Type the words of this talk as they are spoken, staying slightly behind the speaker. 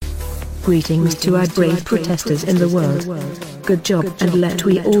Greetings to our brave protesters in the world. Good job, and let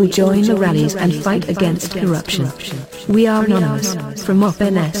we all join the rallies and fight against corruption. We are Anonymous, from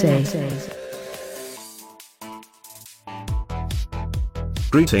Anon Psy.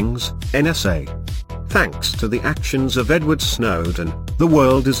 Greetings, NSA. Thanks to the actions of Edward Snowden, the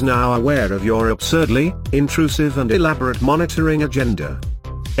world is now aware of your absurdly, intrusive and elaborate monitoring agenda.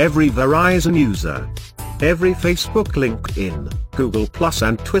 Every Verizon user, every Facebook, LinkedIn, Google Plus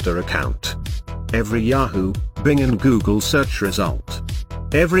and Twitter account, every Yahoo, Bing and Google search result,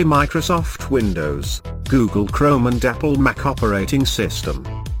 every Microsoft Windows, Google Chrome and Apple Mac operating system,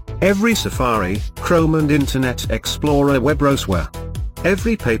 every Safari, Chrome and Internet Explorer web browser,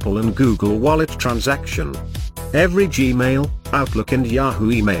 every PayPal and Google Wallet transaction, every Gmail, Outlook and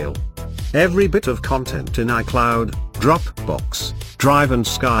Yahoo email, every bit of content in iCloud, Dropbox, Drive and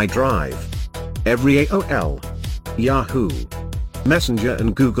SkyDrive, every AOL, Yahoo, Messenger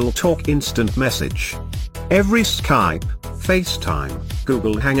and Google Talk instant message, every Skype, FaceTime,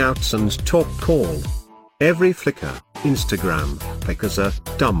 Google Hangouts and Talk Call, every Flickr, Instagram, Picasa,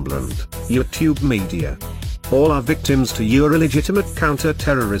 Tumblr, YouTube Media. All are victims to your illegitimate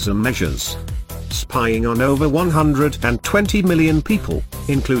counter-terrorism measures. Spying on over 120 million people,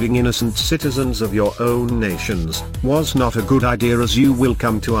 including innocent citizens of your own nations, was not a good idea, as you will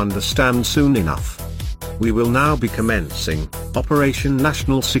come to understand soon enough. We will now be commencing Operation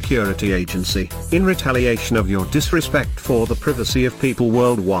National Security Agency, in retaliation of your disrespect for the privacy of people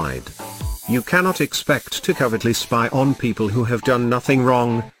worldwide. You cannot expect to covertly spy on people who have done nothing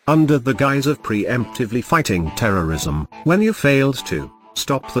wrong, under the guise of preemptively fighting terrorism, when you failed to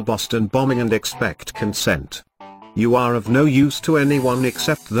stop the Boston bombing and expect consent. You are of no use to anyone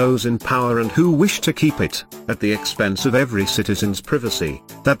except those in power and who wish to keep it, at the expense of every citizen's privacy,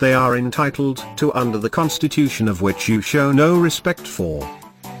 that they are entitled to under the Constitution, of which you show no respect for.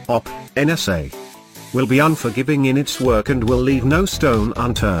 NSA will be unforgiving in its work and will leave no stone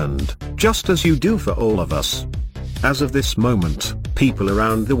unturned, just as you do for all of us. As of this moment, people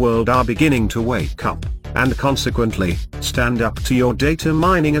around the world are beginning to wake up, and consequently, stand up to your data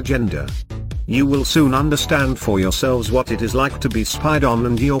mining agenda. You will soon understand for yourselves what it is like to be spied on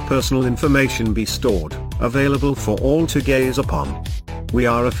and your personal information be stored, available for all to gaze upon. We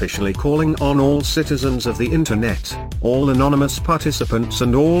are officially calling on all citizens of the internet, all anonymous participants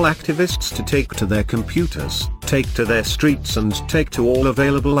and all activists to take to their computers, take to their streets and take to all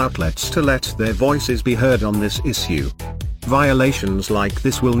available outlets to let their voices be heard on this issue. Violations like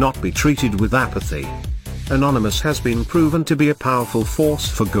this will not be treated with apathy. Anonymous has been proven to be a powerful force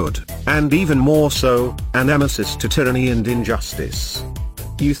for good, and even more so, a nemesis to tyranny and injustice.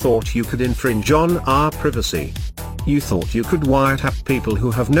 You thought you could infringe on our privacy. You thought you could wiretap people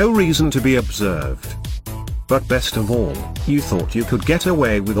who have no reason to be observed. But best of all, you thought you could get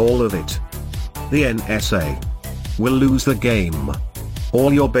away with all of it. The NSA will lose the game.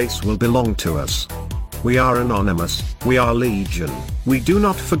 All your base will belong to us. We are anonymous, we are legion, we do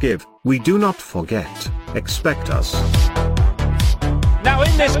not forgive, we do not forget, expect us. Now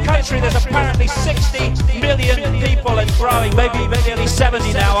in this country there's apparently 60 million people and growing, maybe nearly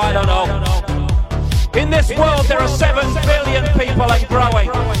 70 now, I don't know. In this world there are 7 billion people and growing.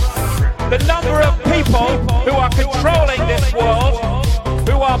 The number of people who are controlling this world,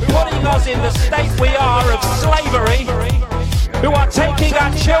 who are putting us in the state we are of slavery, who are taking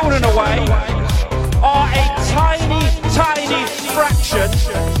our children away, are a tiny, tiny fraction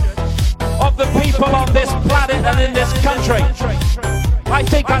of the people on this planet and in this country. I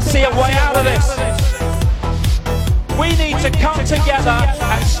think I see a way out of this. We need to come together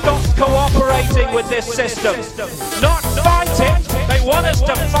and stop cooperating with this system. Not fight it. They want us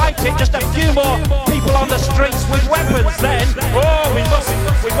to fight it. Just a few more people on the streets with weapons. Then,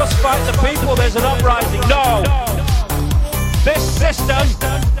 we must fight the people. There's an uprising. No. This system,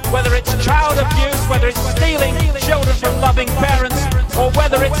 whether it's child abuse, whether it's stealing children from loving parents, or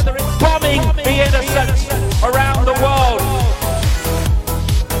whether it's bombing the innocent around the world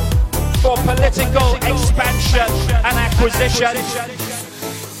for political expansion and acquisition,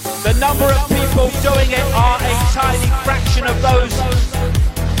 the number of people doing it are a tiny fraction of those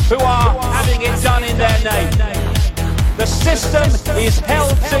who are having it done in their name. The system is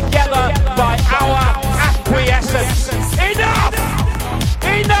held together by our acquiescence. Enough!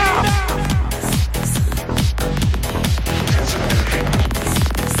 Enough!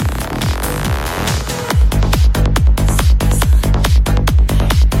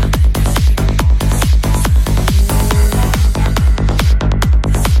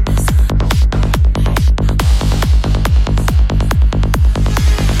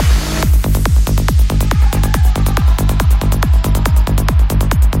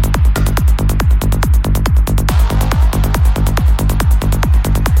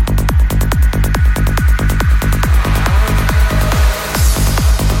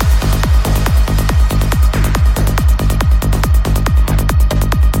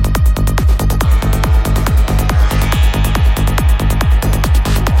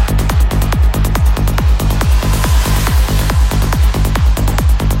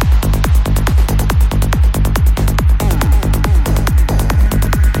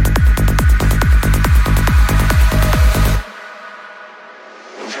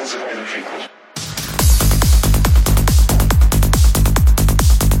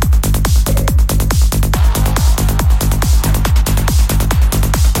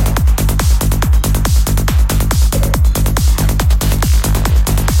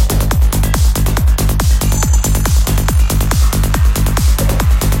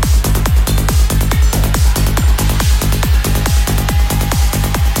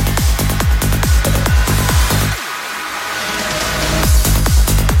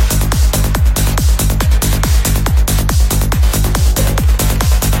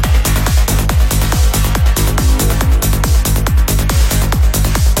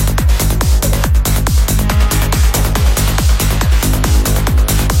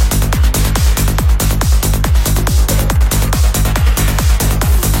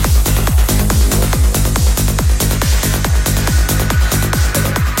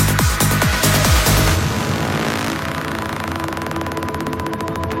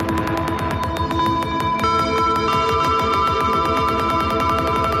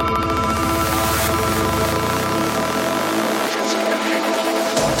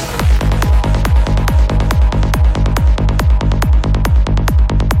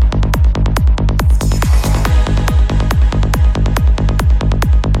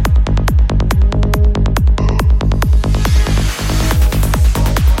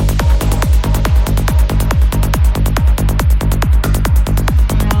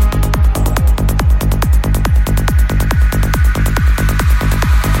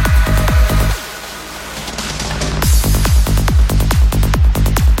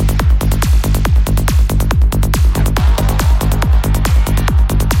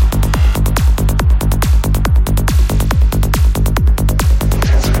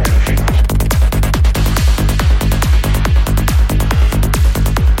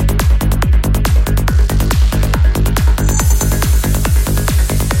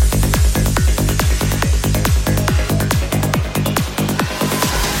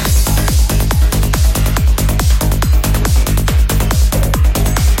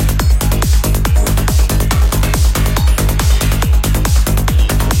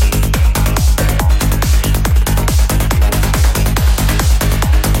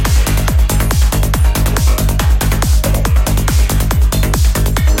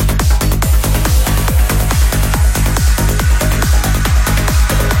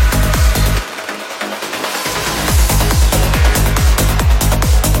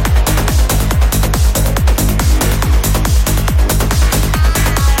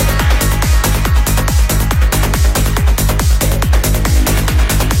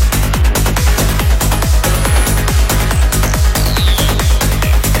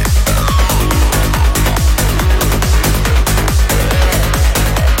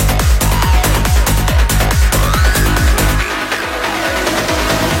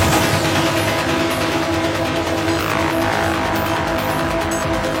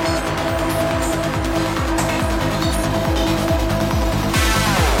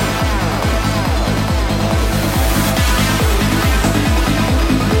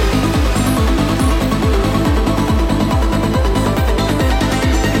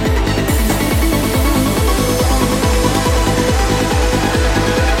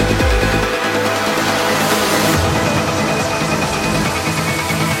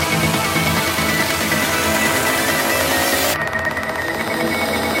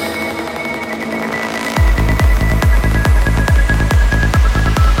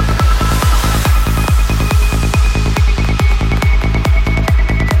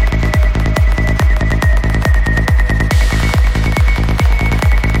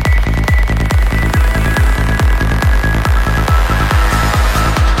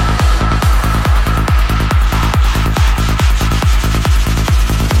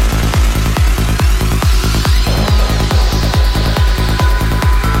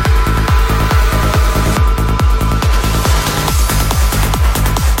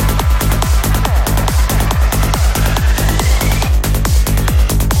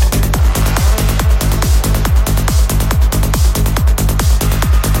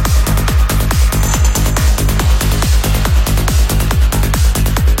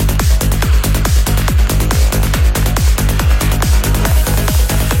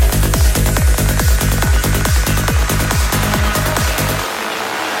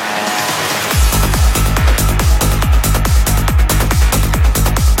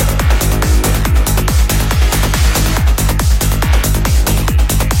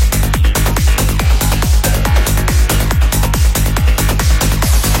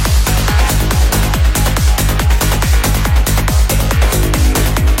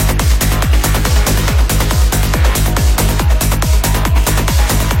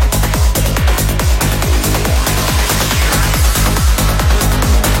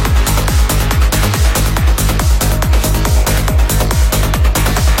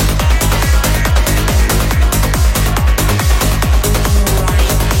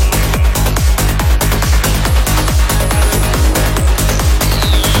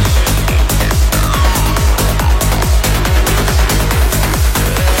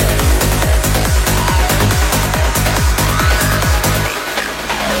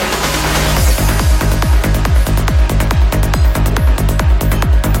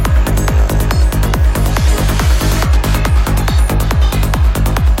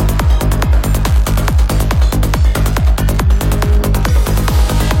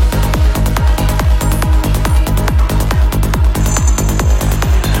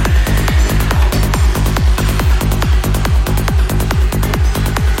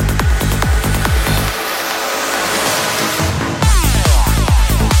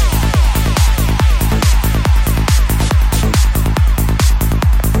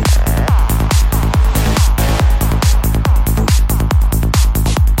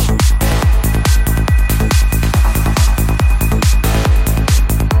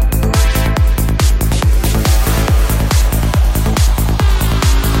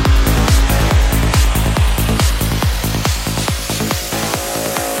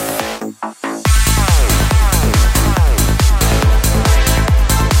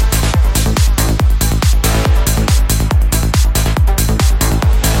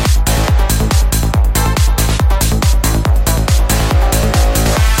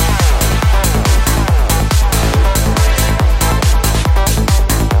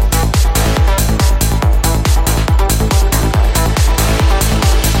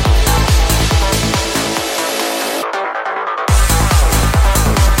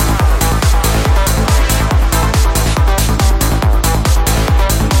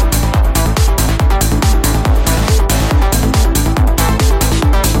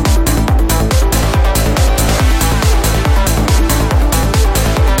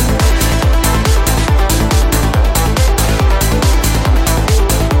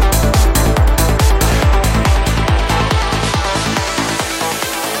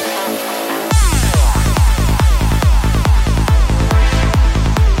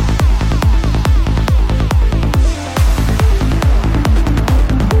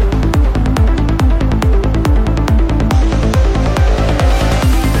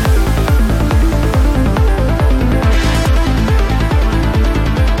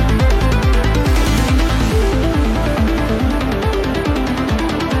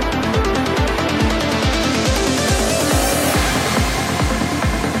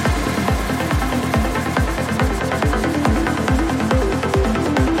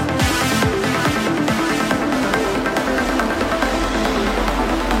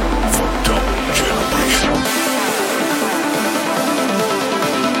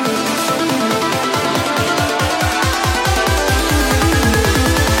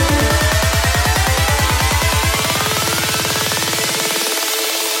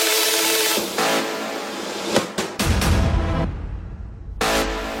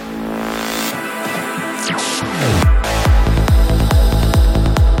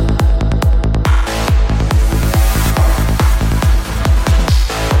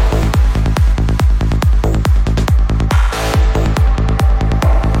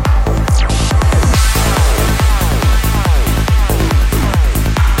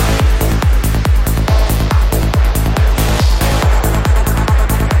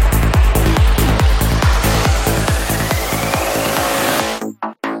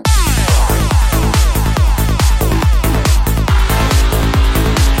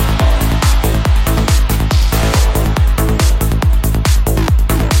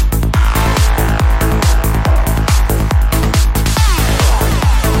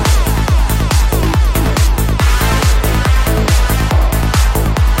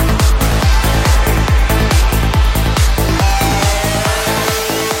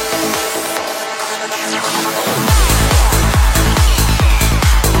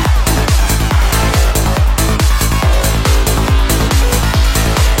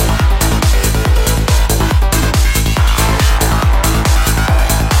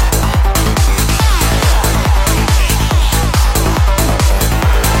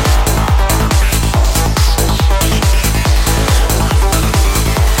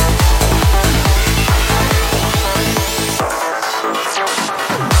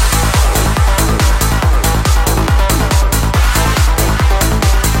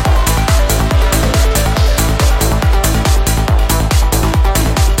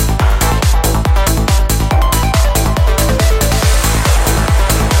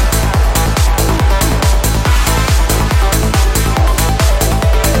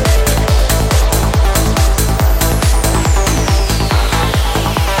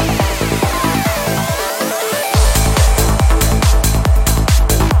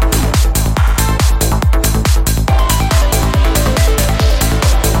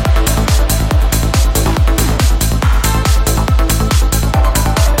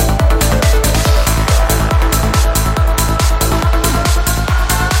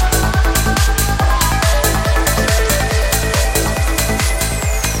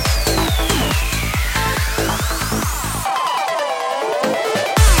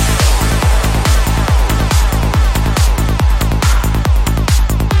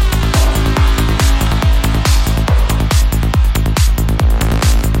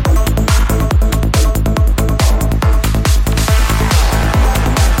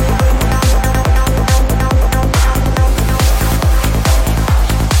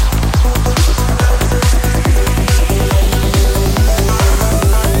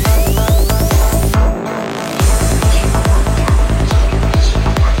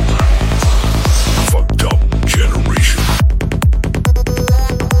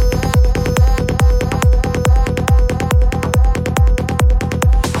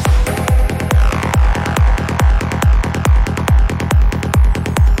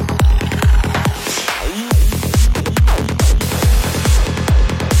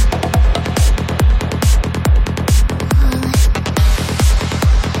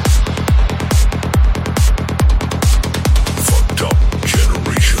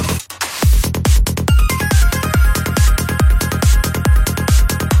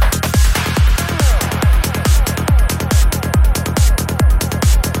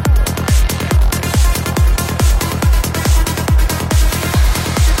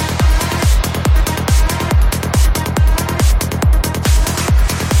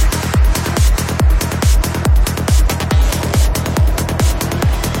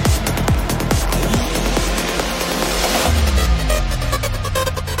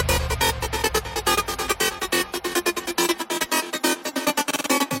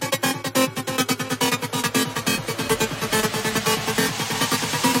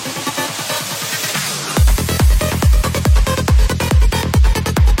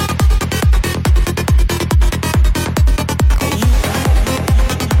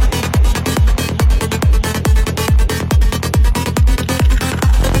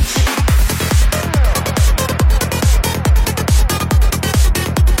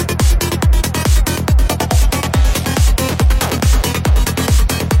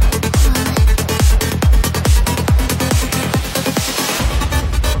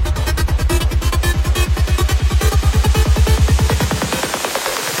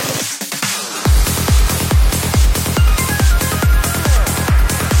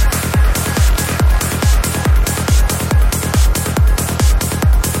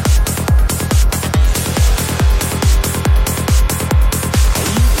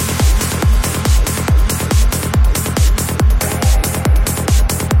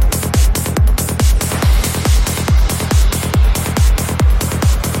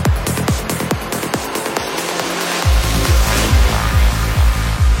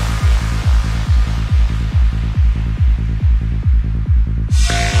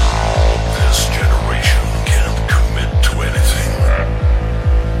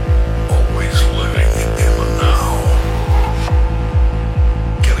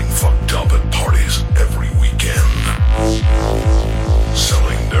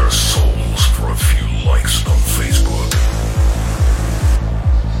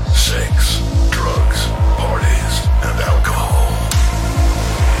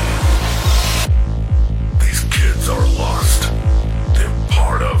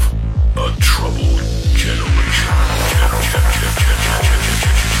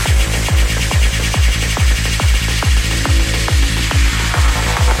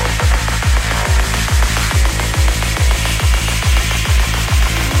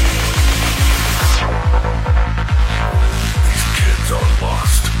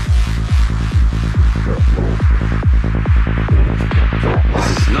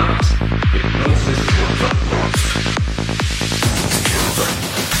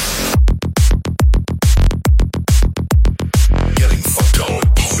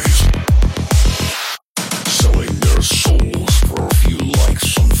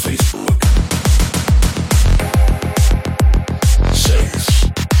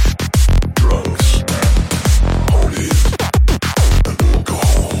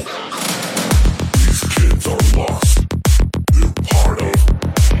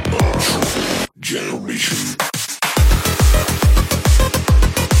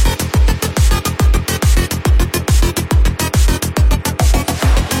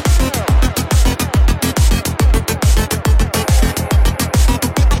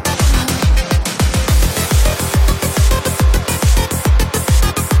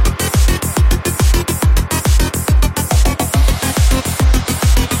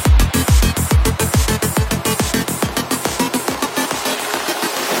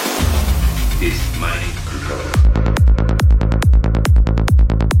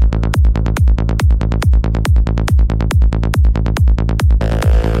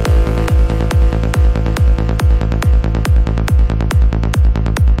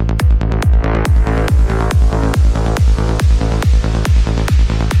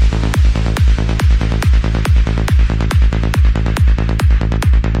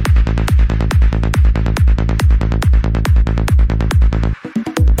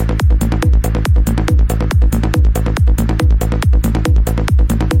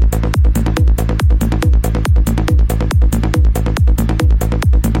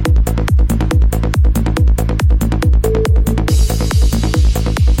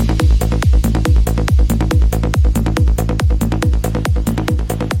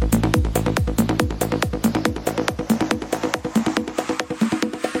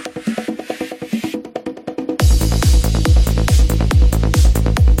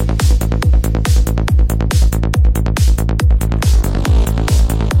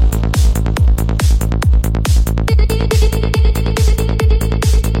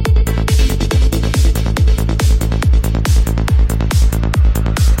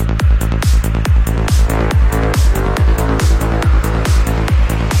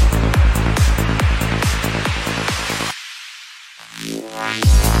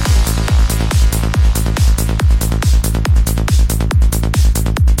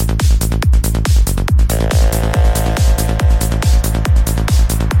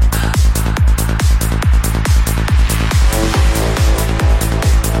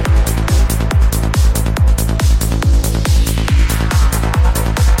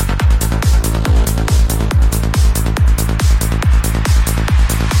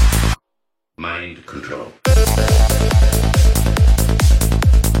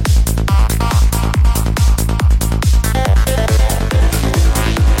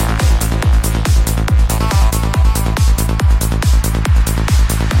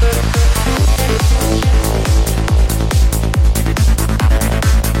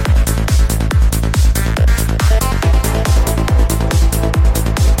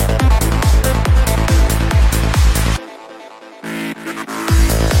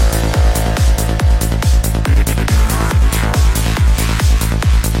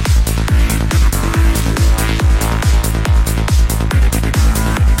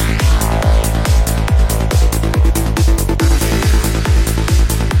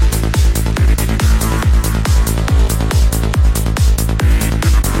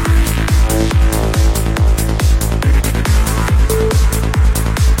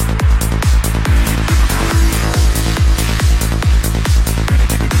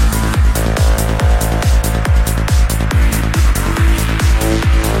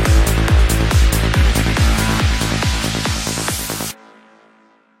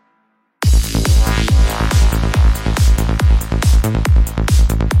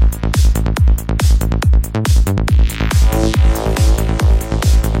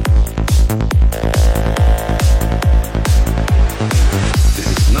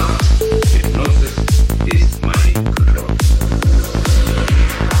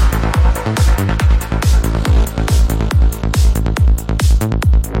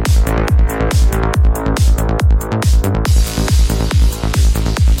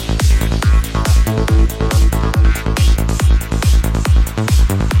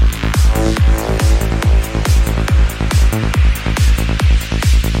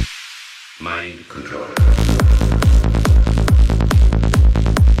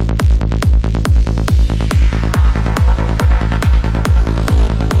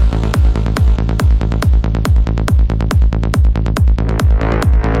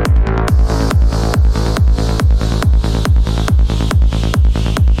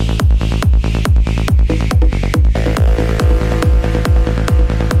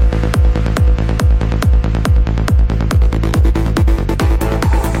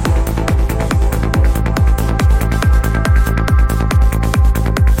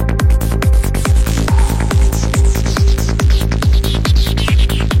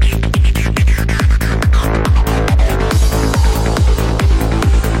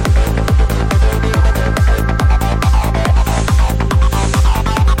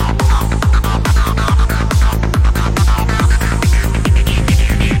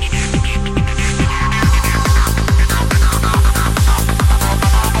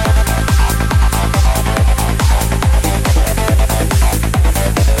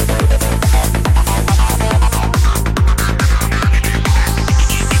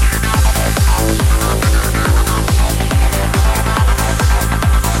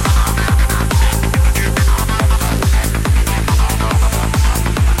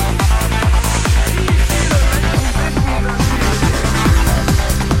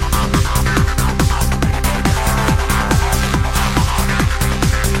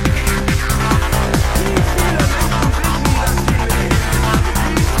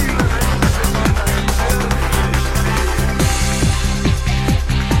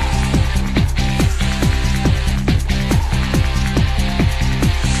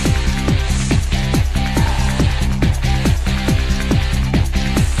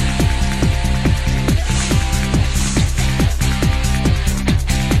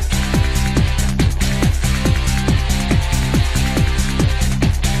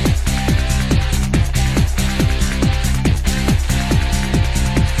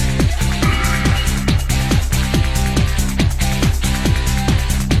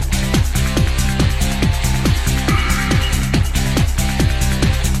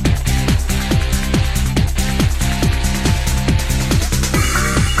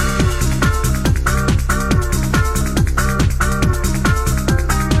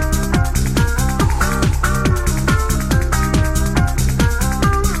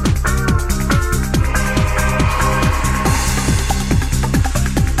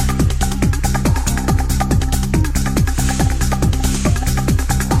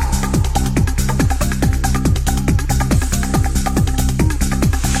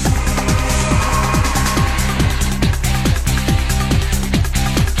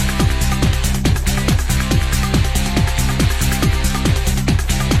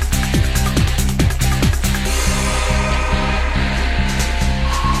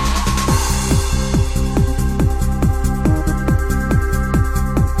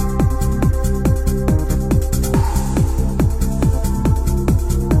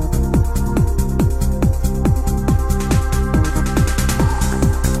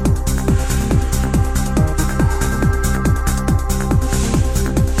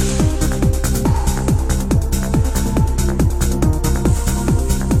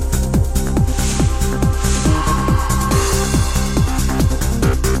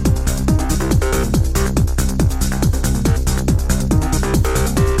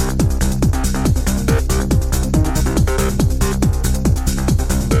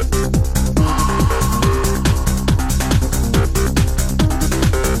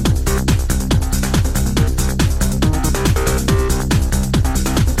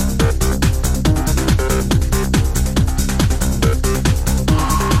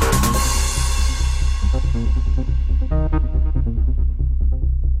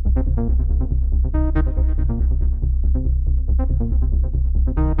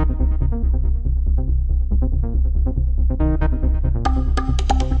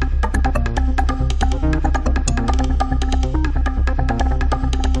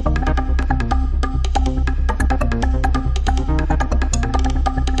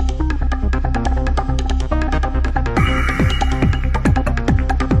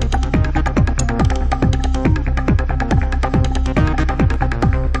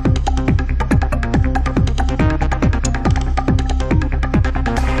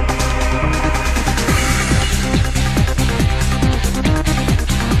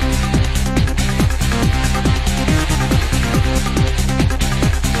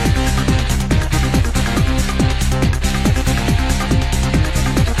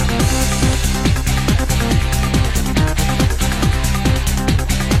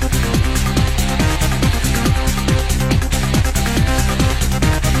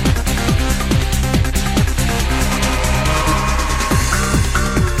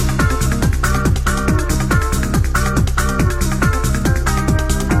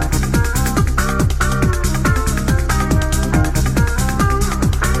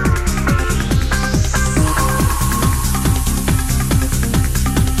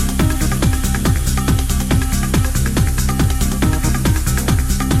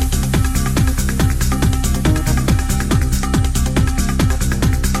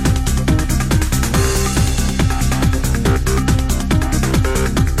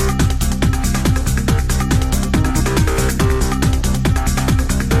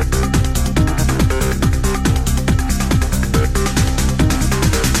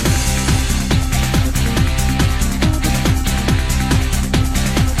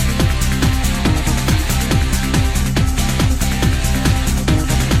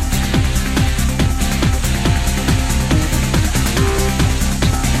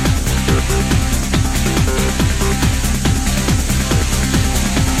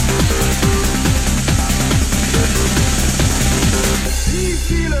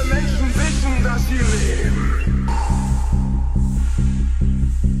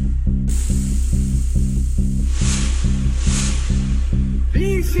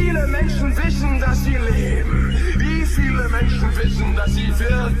 viele Menschen wissen, dass sie leben? Wie viele Menschen wissen, dass sie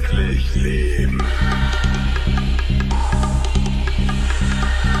wirklich leben?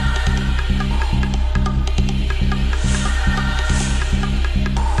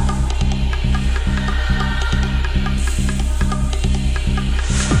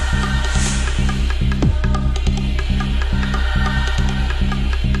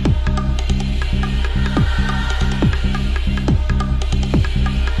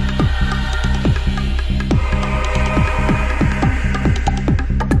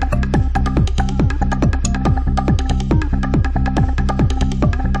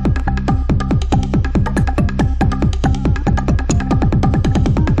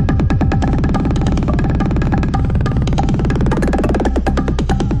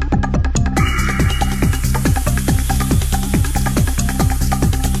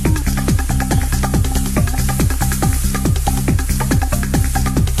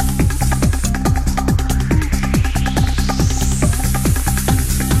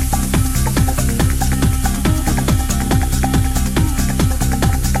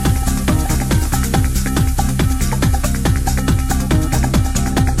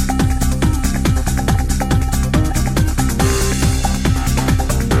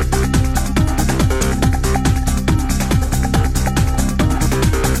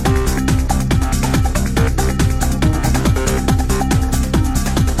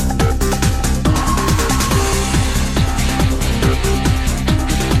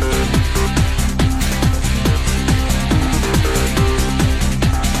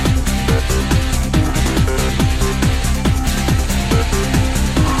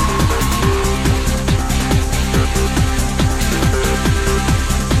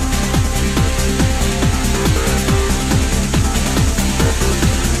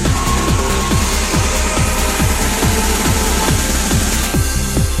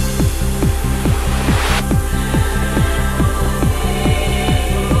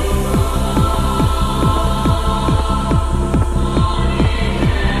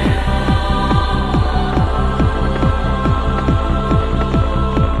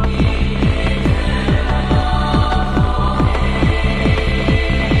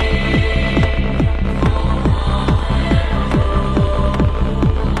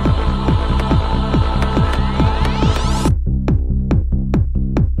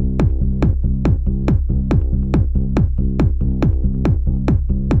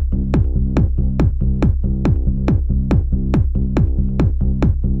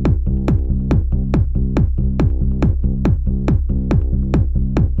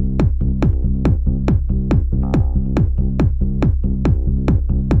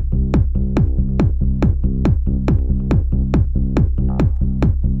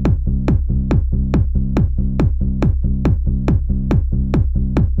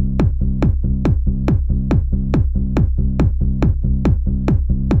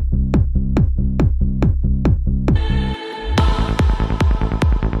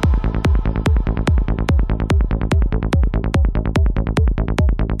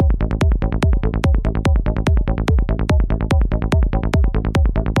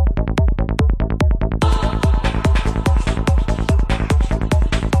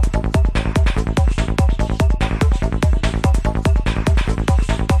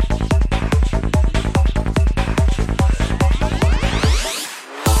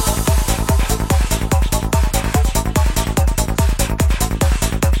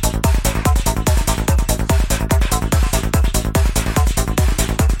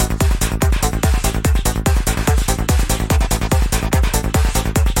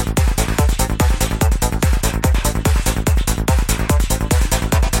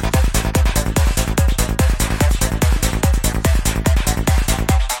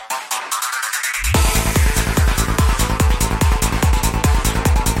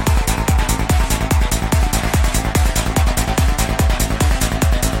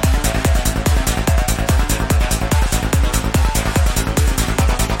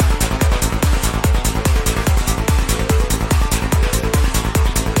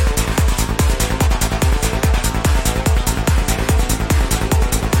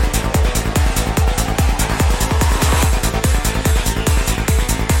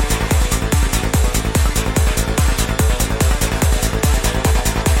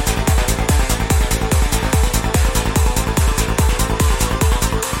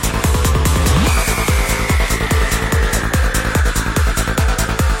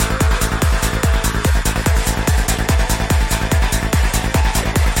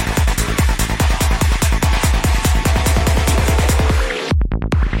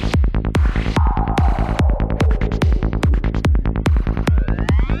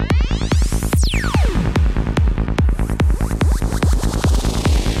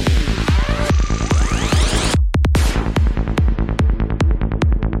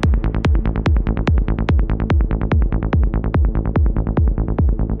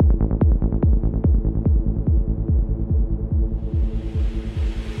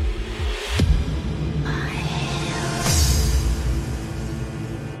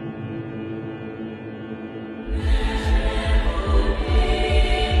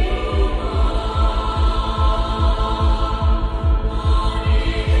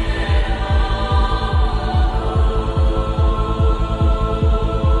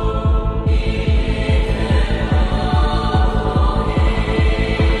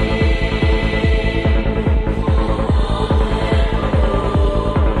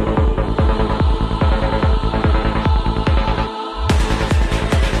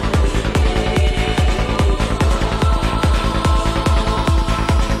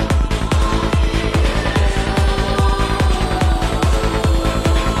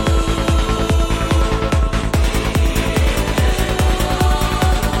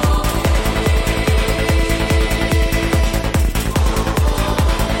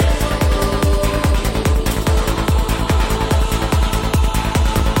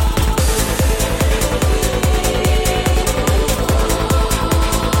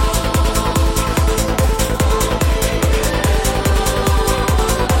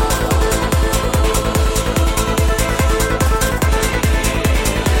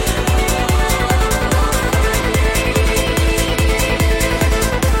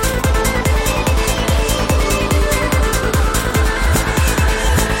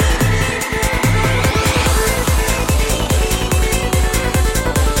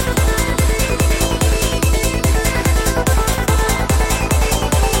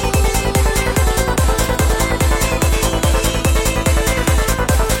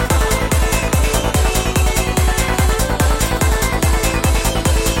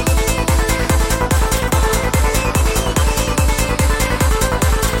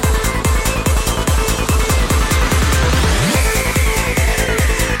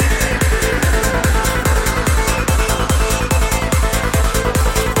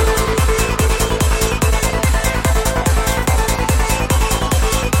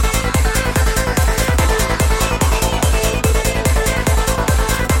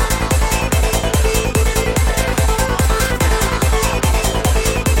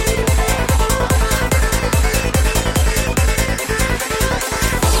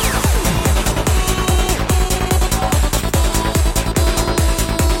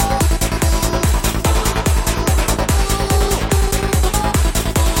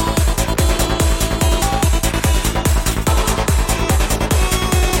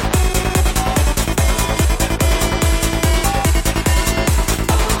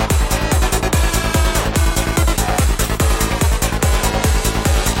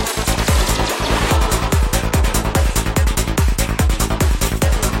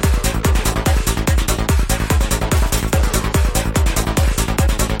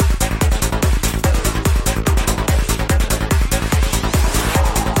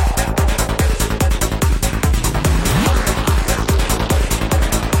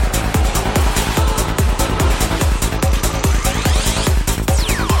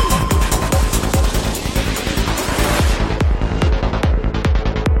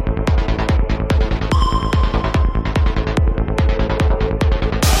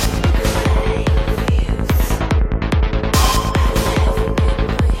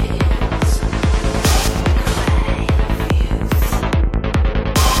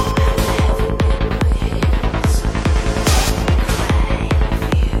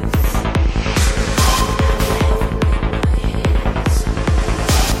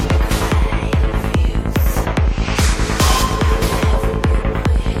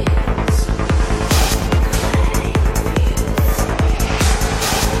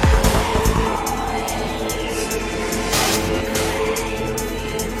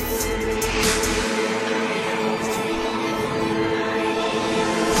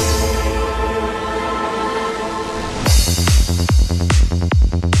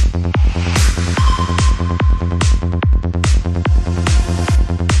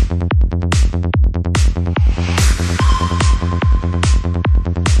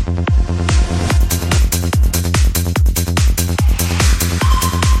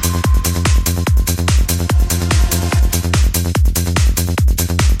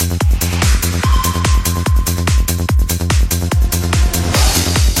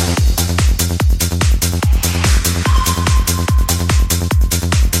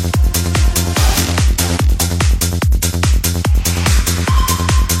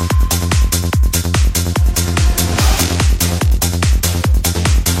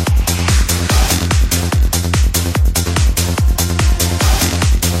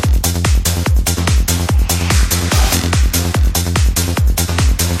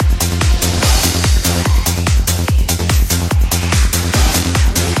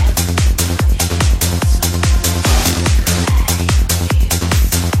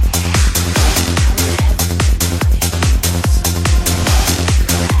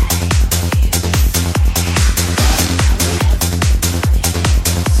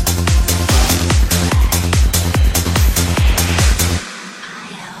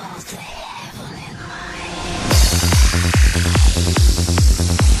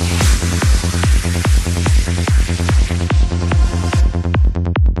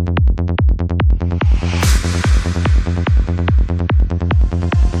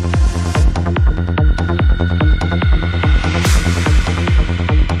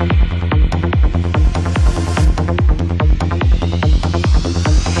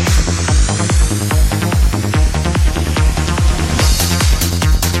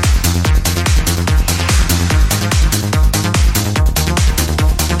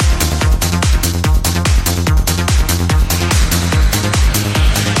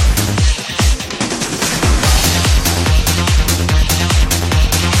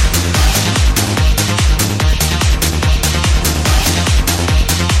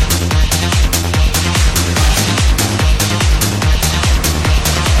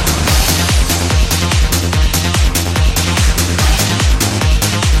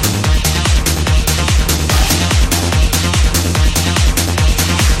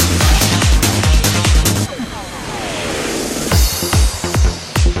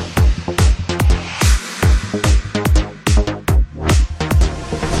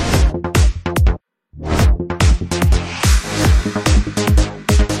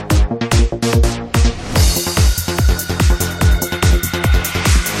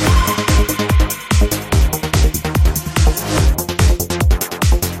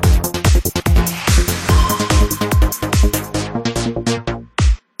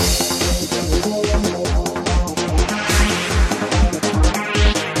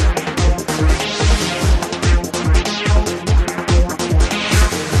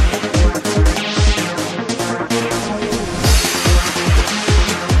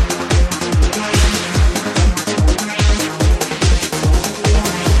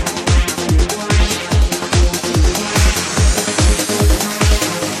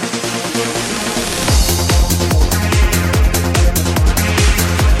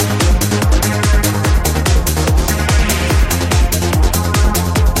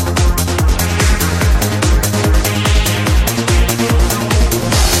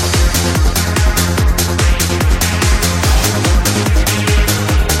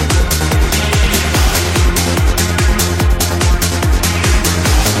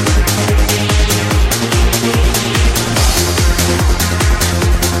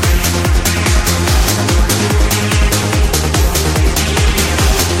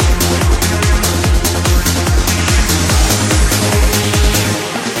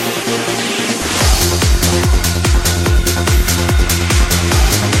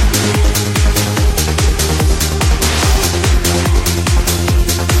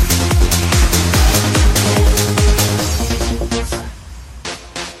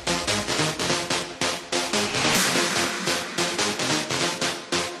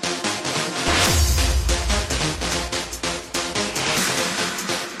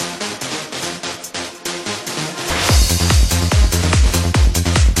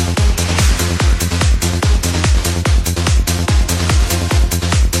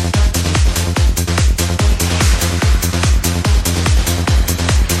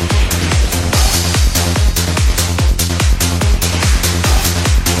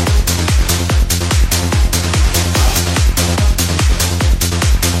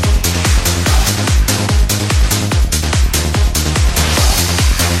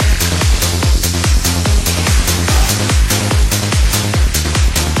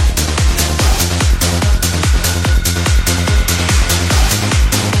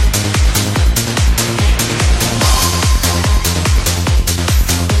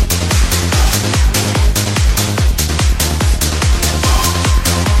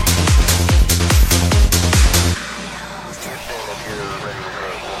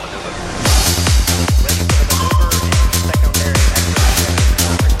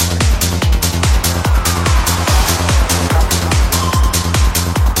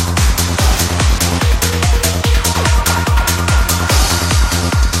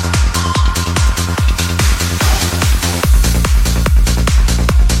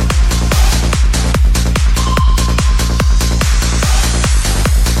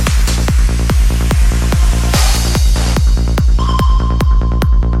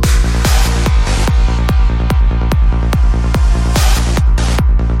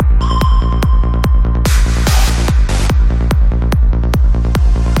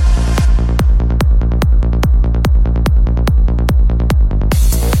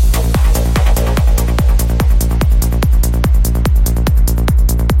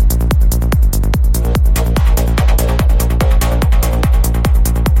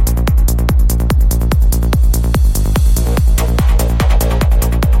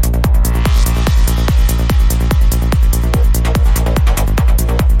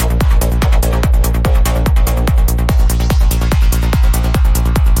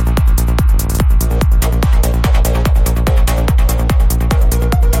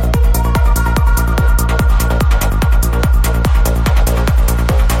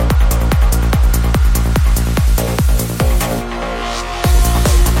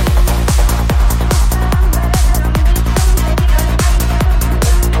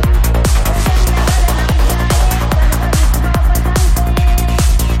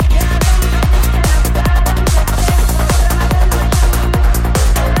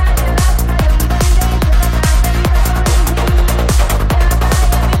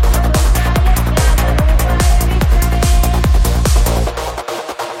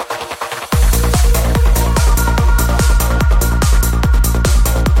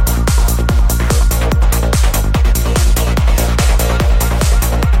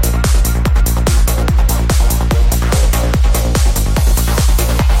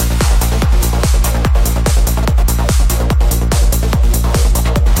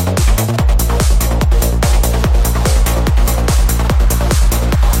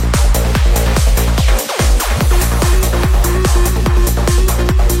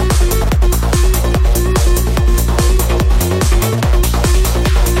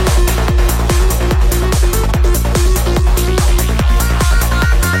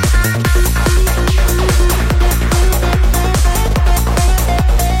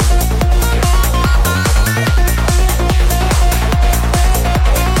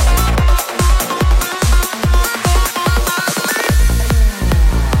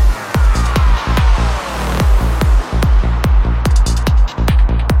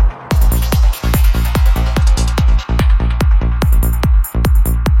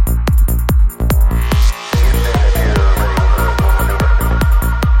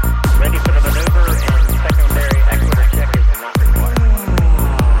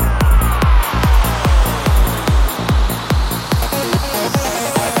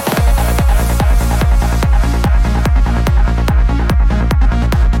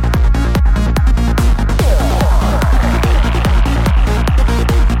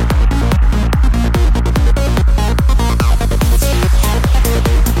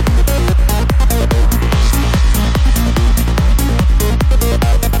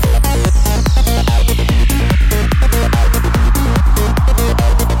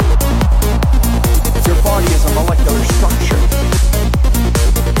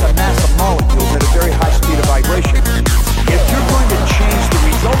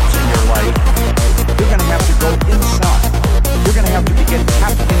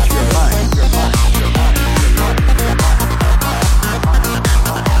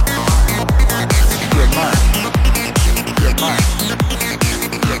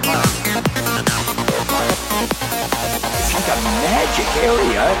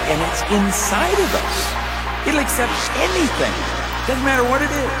 idea, and it's inside of us. It'll accept anything. Doesn't matter what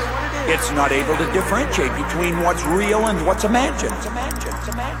it is. It's not able to differentiate between what's real and what's imagined.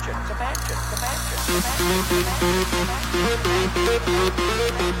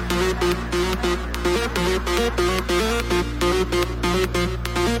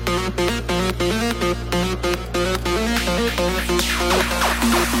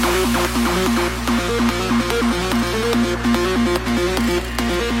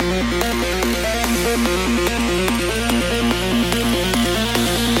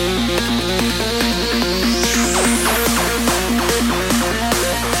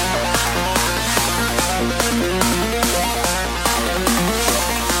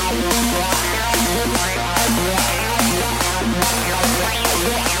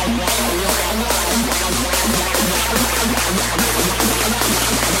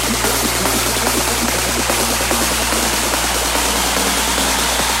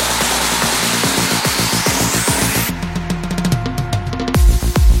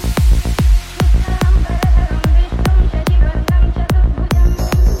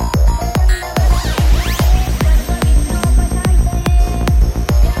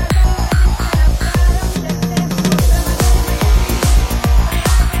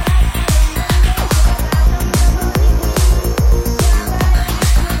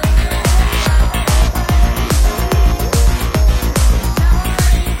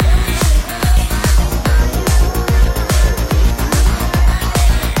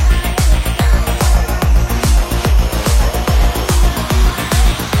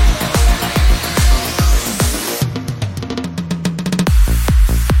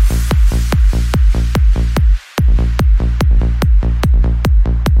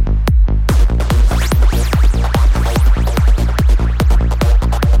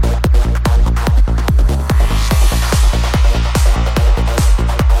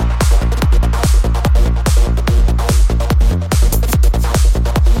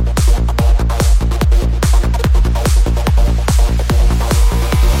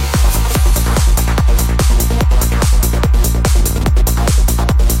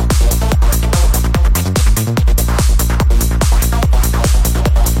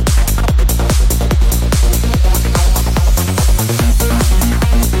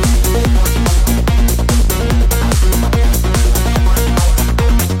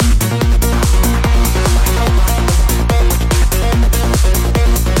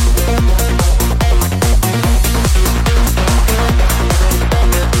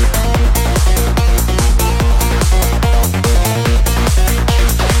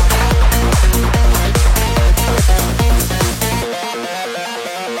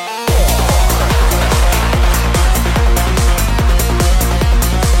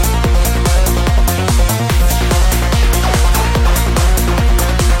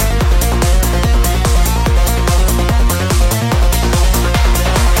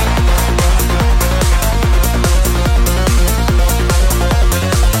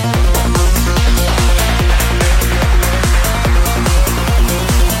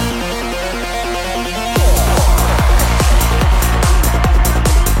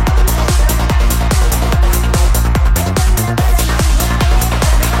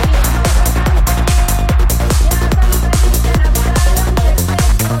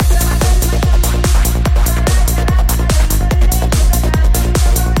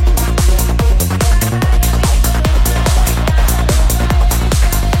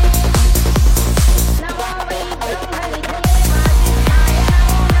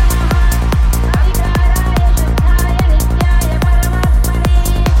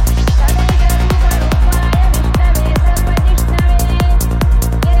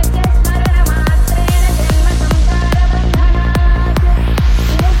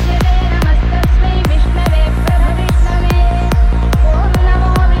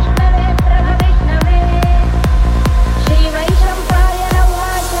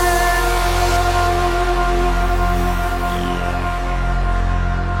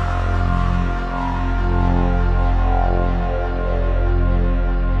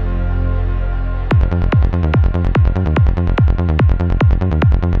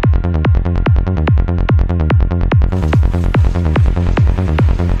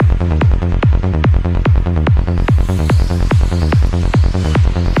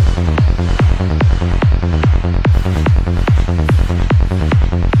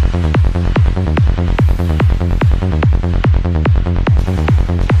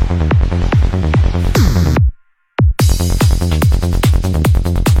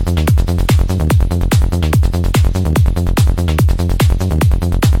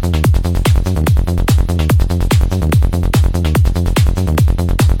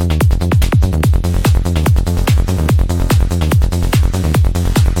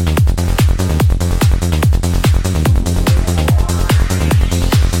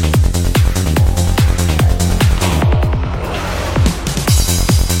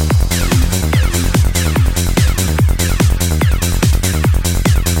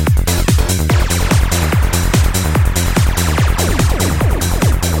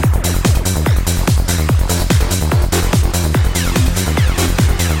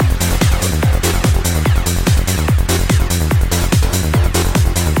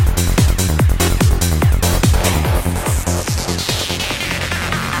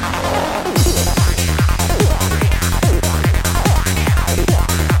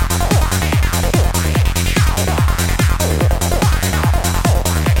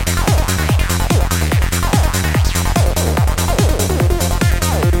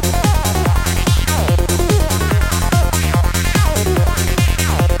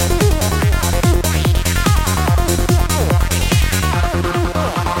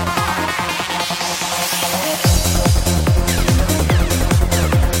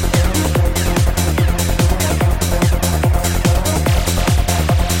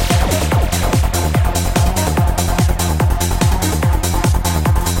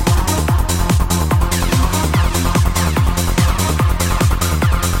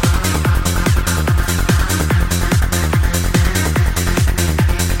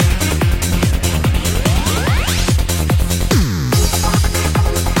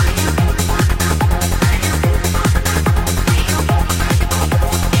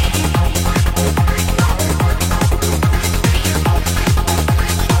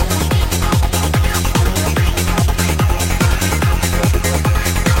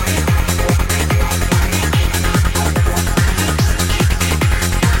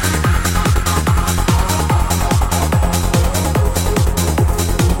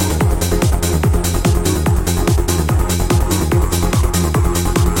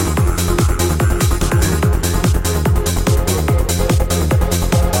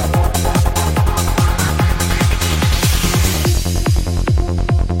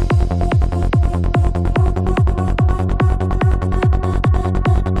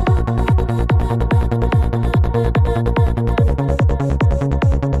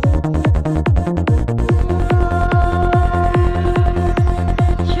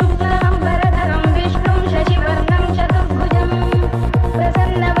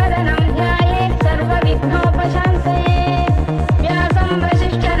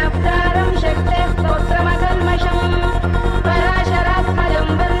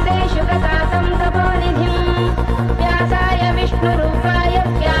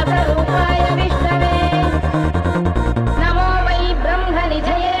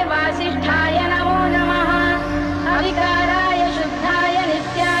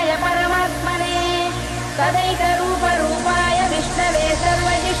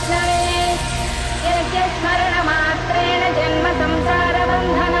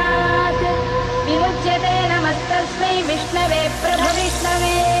 विष्णवे प्रभ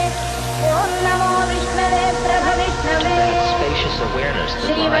विष्णवे ओम नमो विष्णवे प्रभ विष्णवे spacious awareness that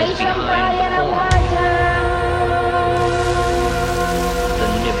Shri lies behind the form. The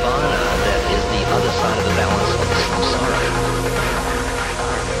nibbana that is the other side of the balance of the samsara.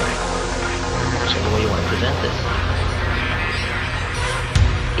 Whichever way you want to present this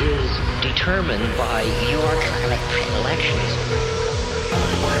is determined by your karmic predilections.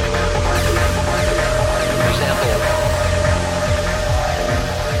 For example,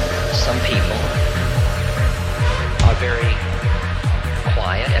 some people are very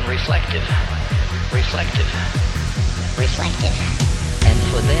quiet and reflective. And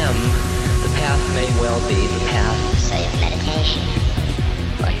for them, the path may well be the path, say, of meditation.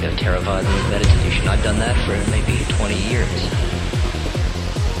 Like a Theravada meditation. I've done that for maybe 20 years.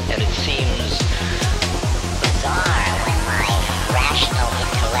 And it seems bizarre when my rational,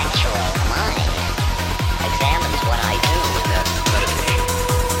 intellectual mind examines what I do in that meditation.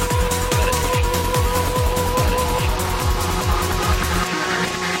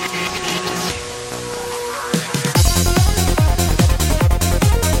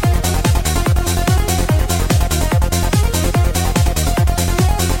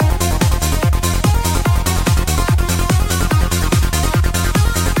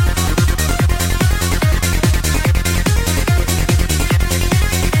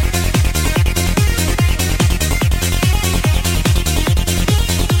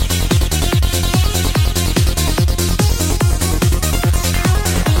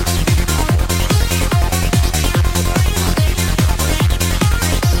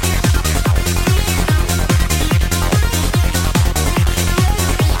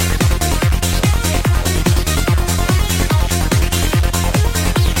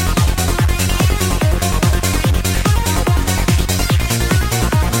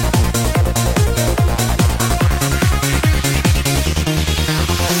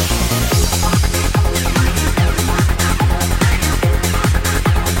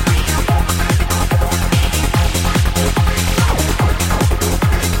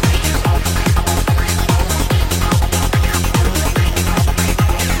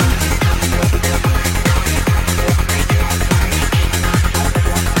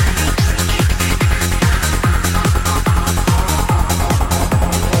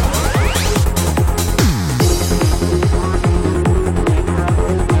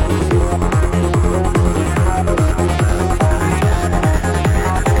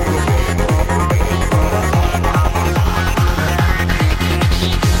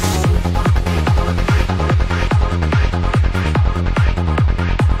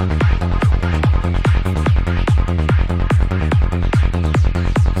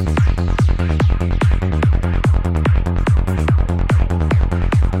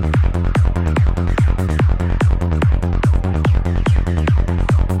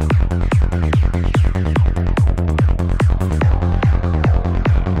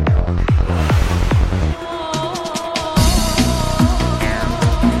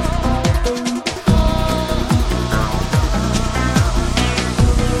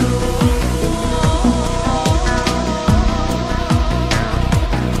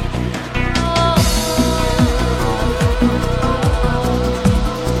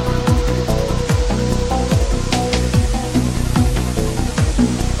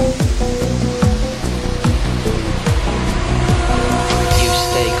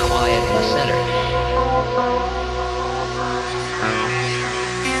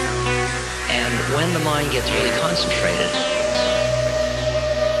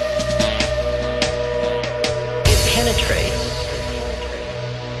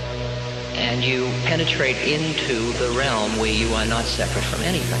 Into the realm where you are not separate from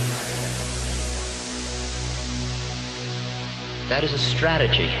anything. That is a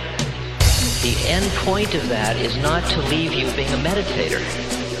strategy. The end point of that is not to leave you being a meditator,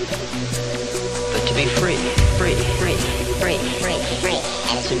 but to be free.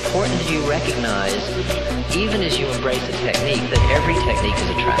 And it's important that you recognize, even as you embrace the technique, that every technique is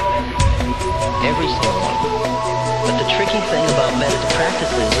a trap. Every single one. But the tricky thing about meditative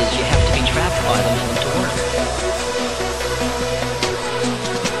practices is you have to be trapped by them for them to work.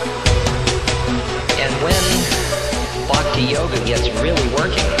 And when Bhakti Yoga gets really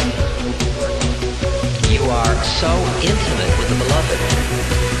working, you are so intimate with the beloved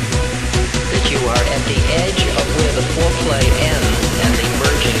that you are at the edge of where the foreplay ends and the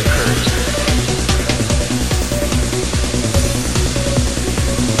merging occurs.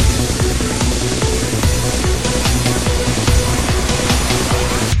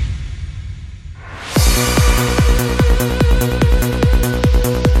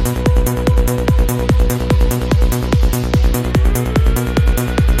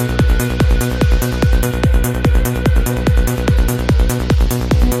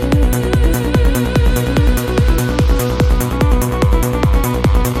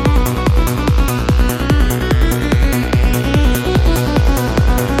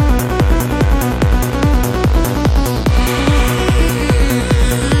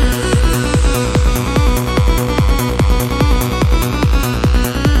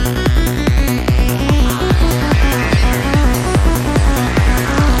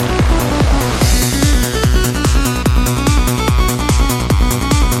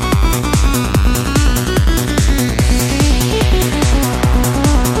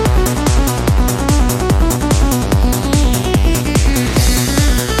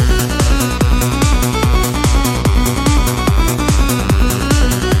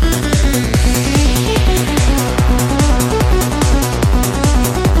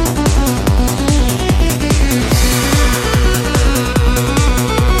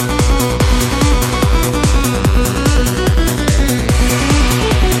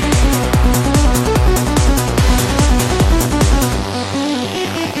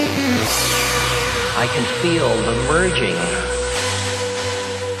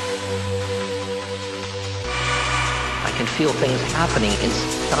 feel things happening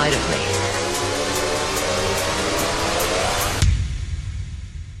inside of me.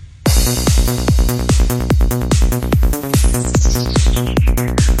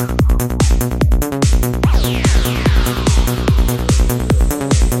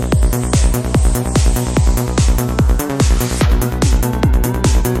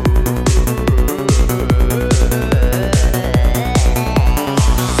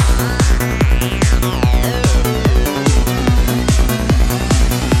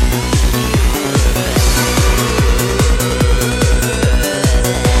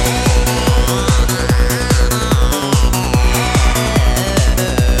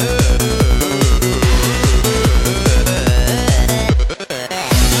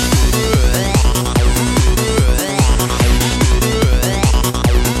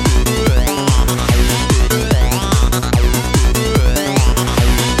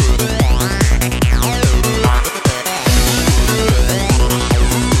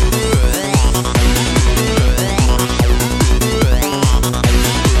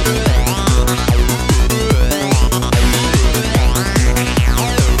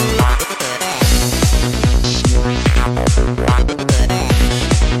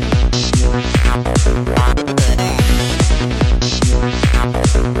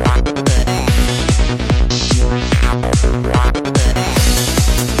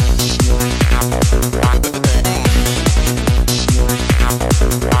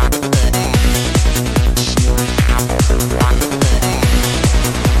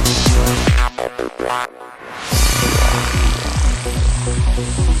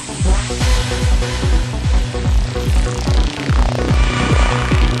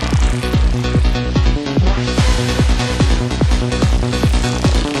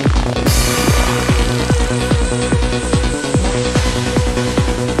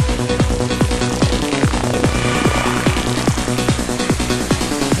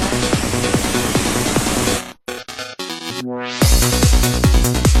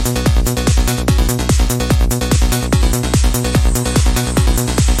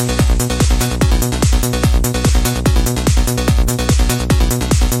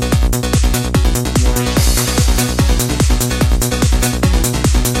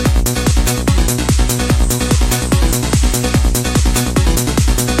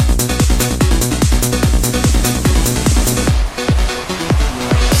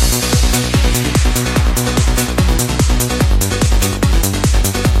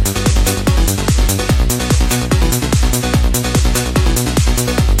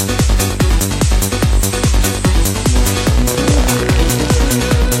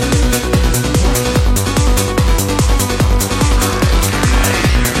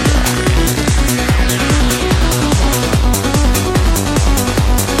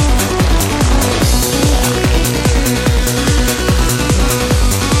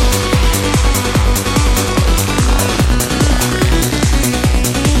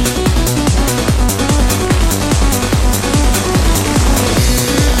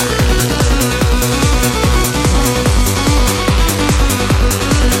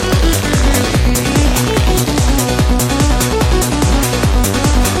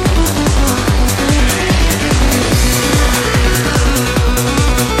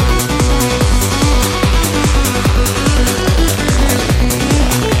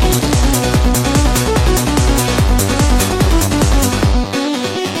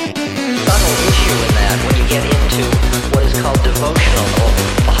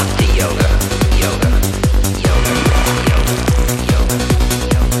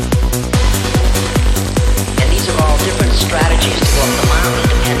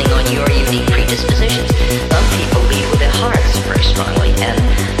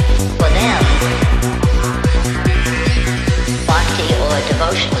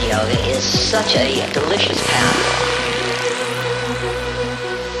 such a delicious path.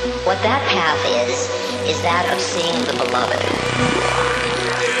 What that path is that of seeing the beloved.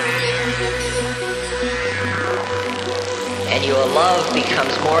 And your love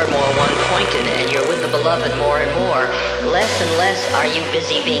becomes more and more one-pointed, and you're with the beloved more and more. Less and less are you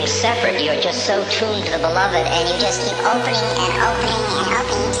busy being separate. You're just so tuned to the beloved, and you just keep opening and opening and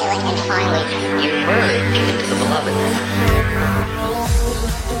opening to it, and finally you merge into the beloved.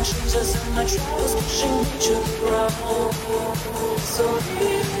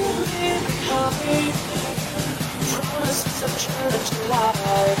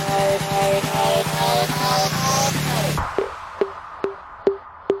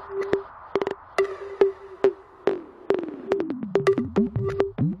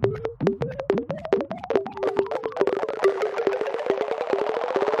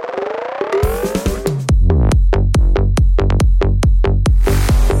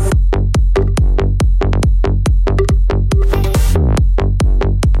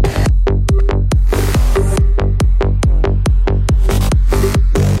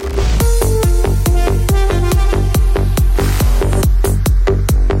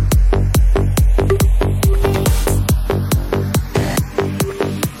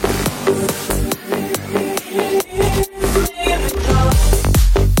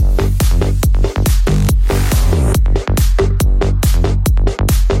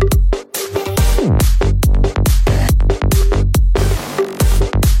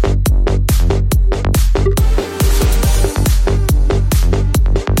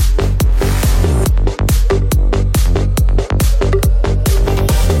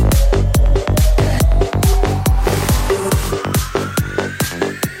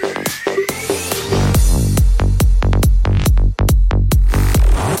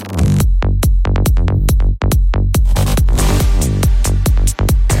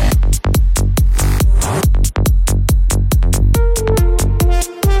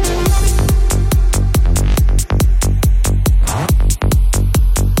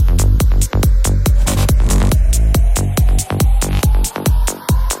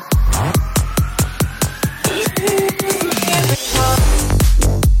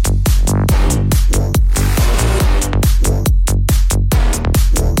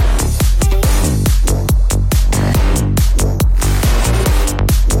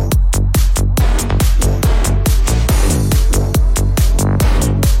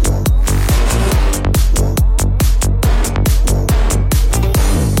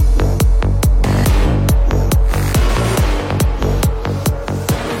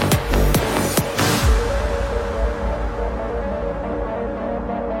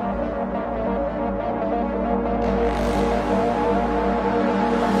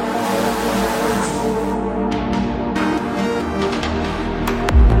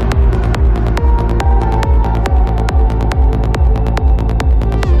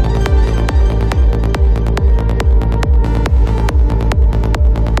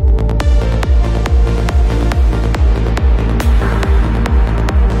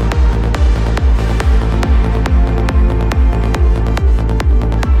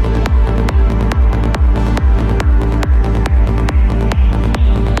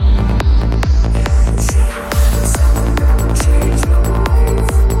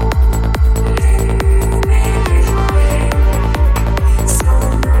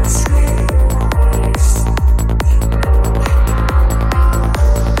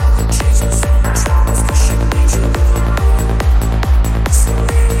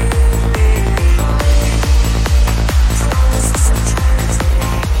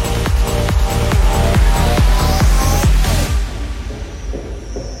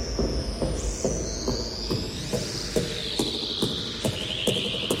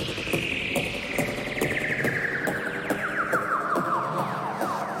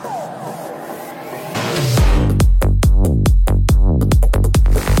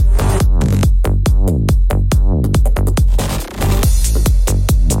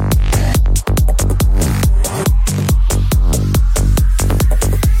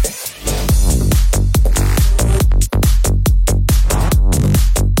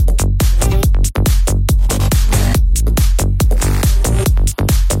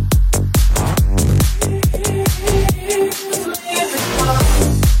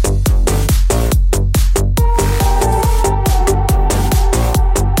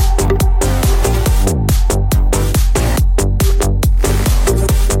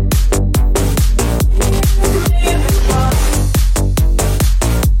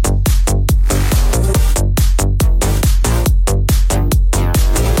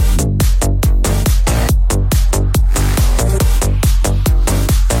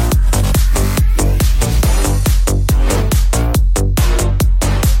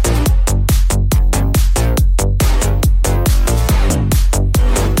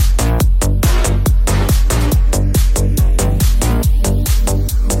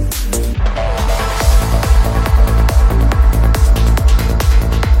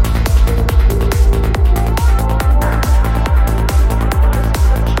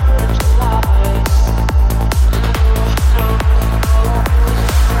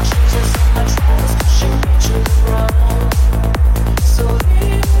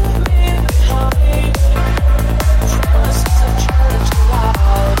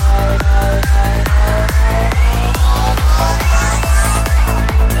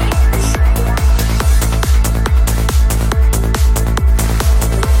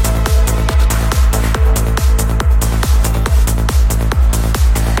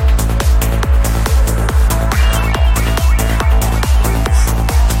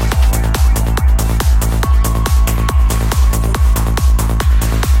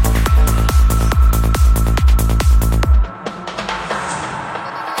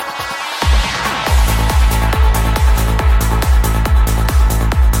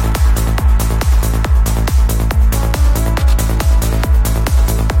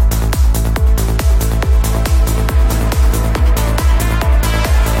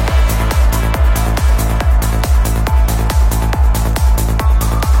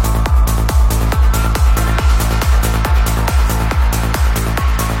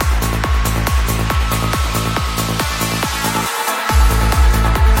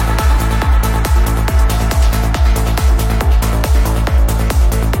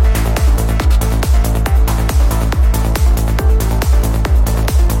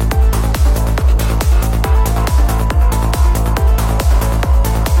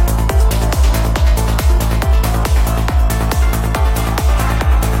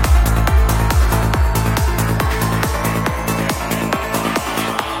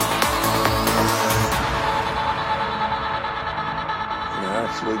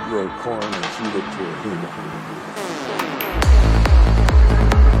 actually grow corn and feed it to a human.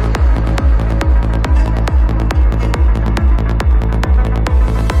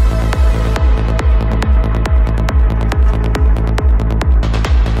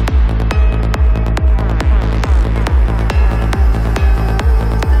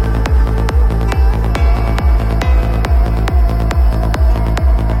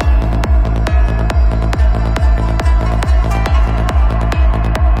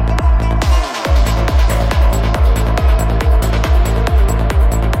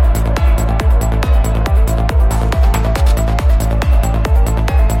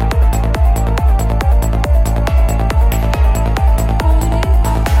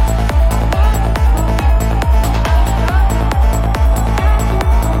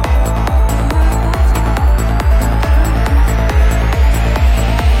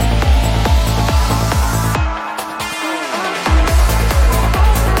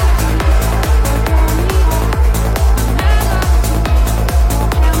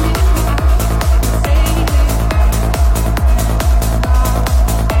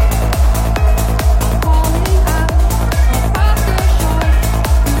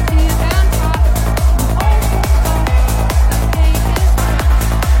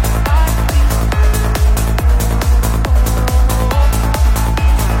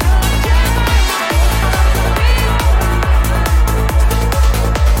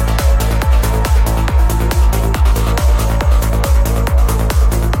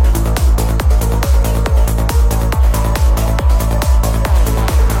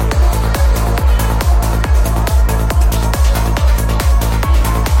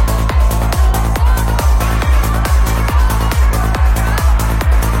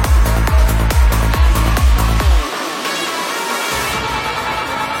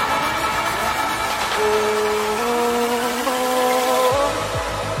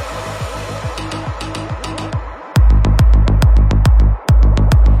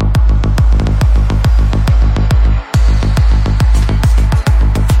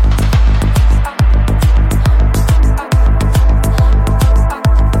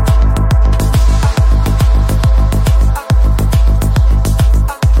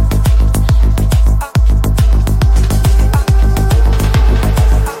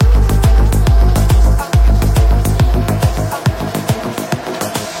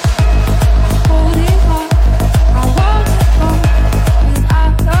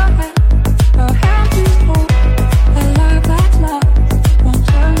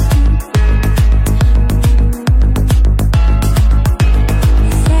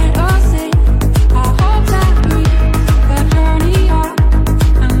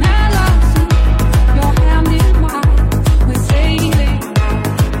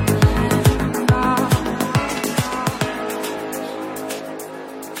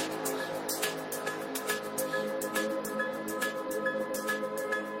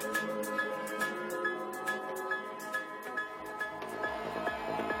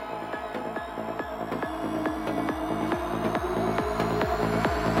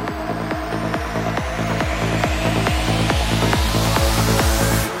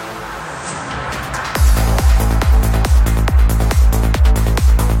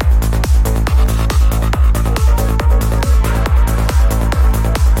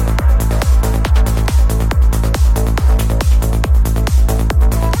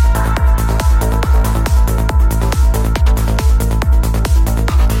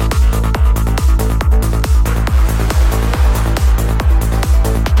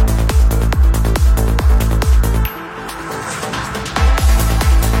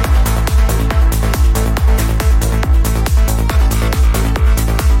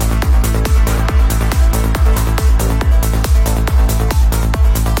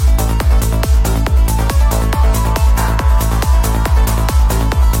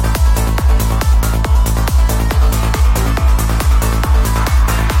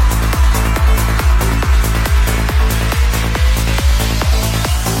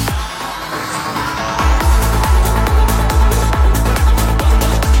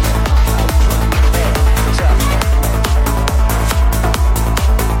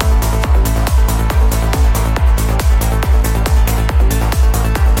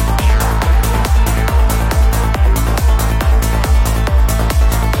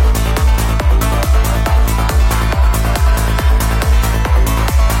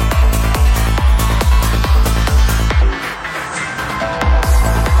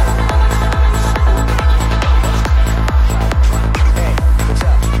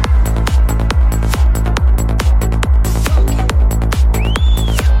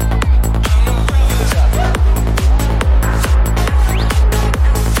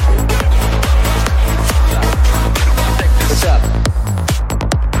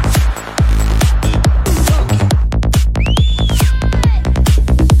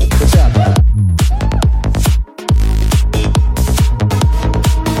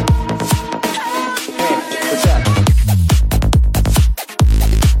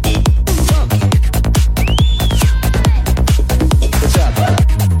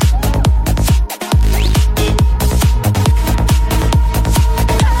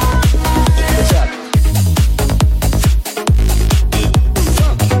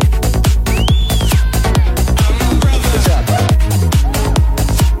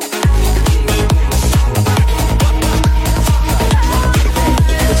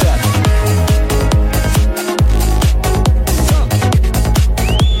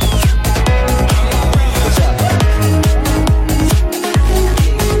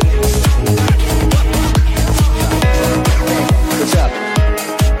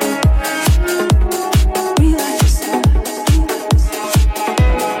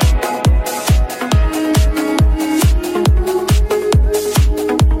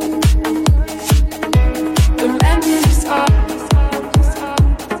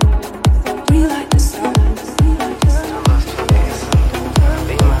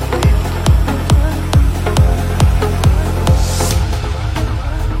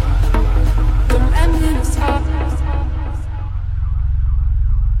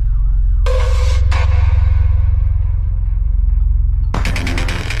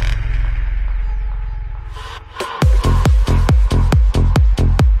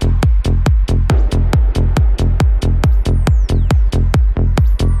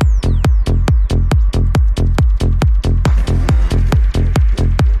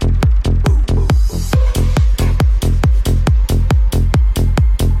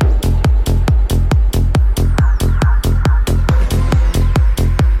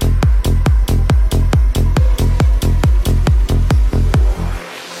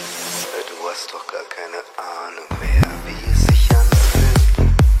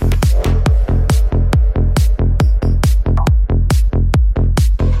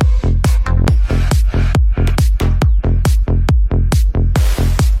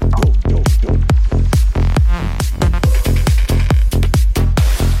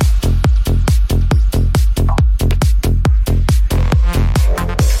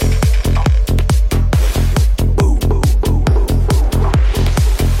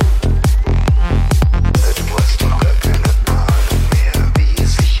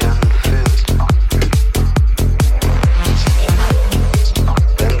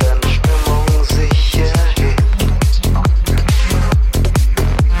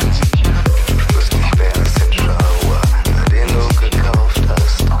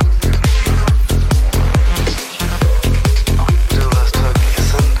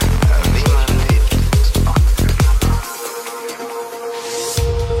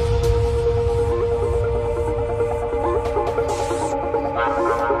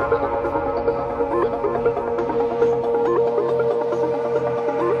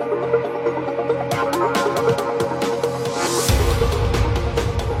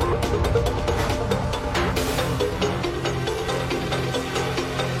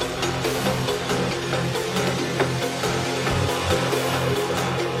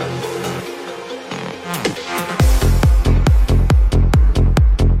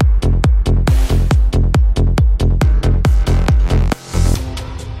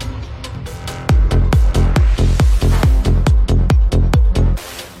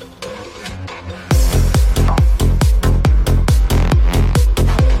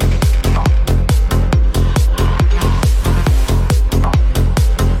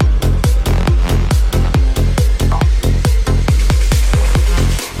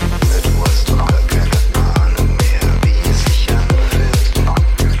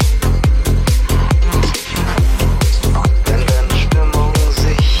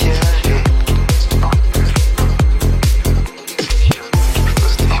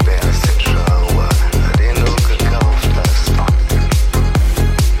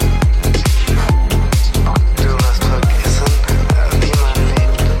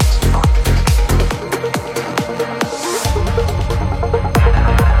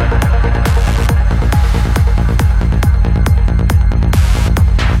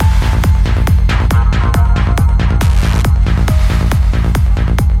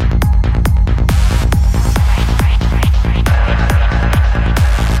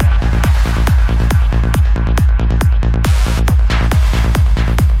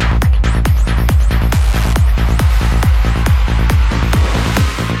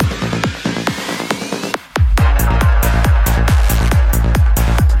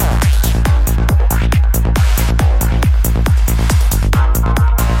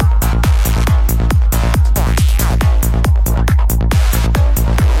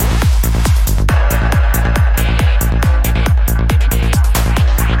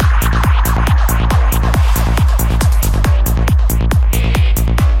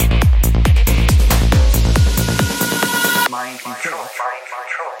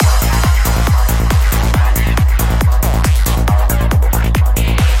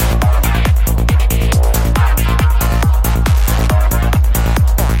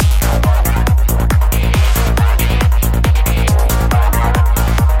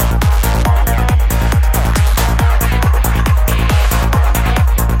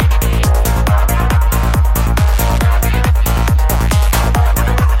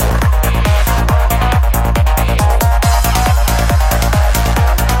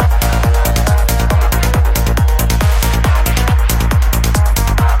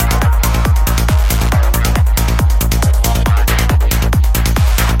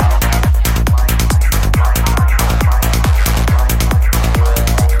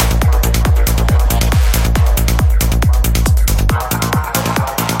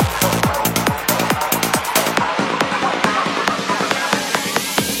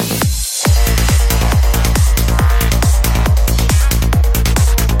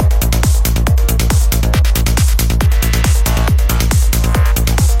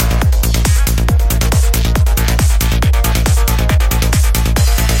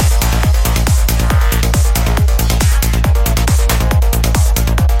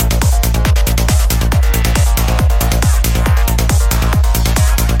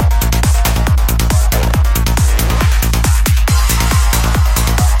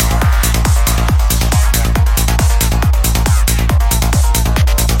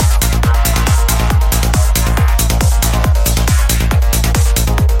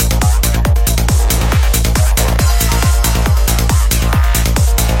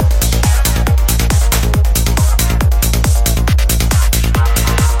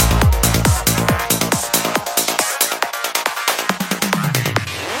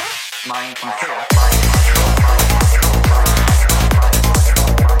 mind control.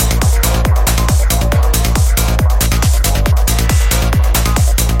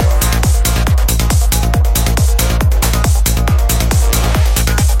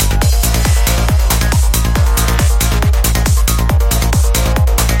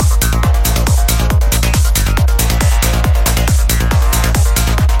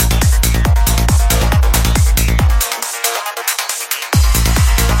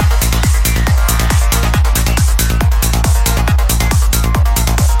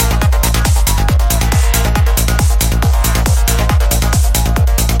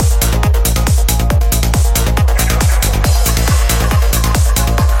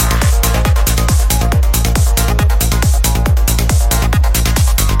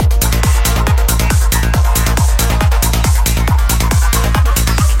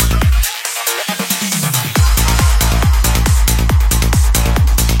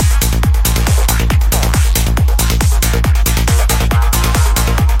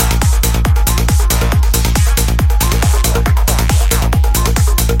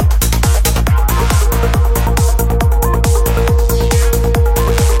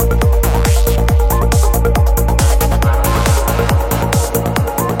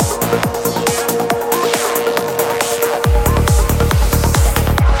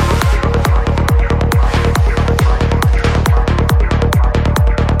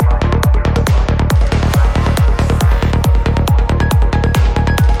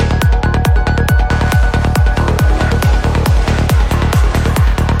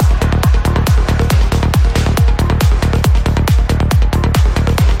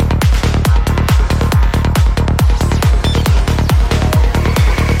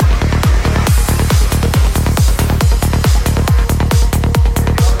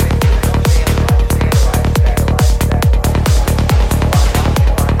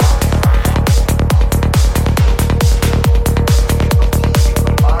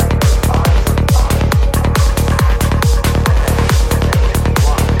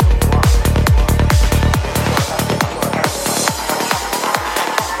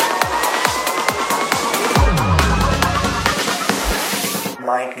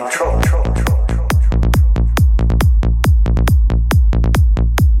 Mind control.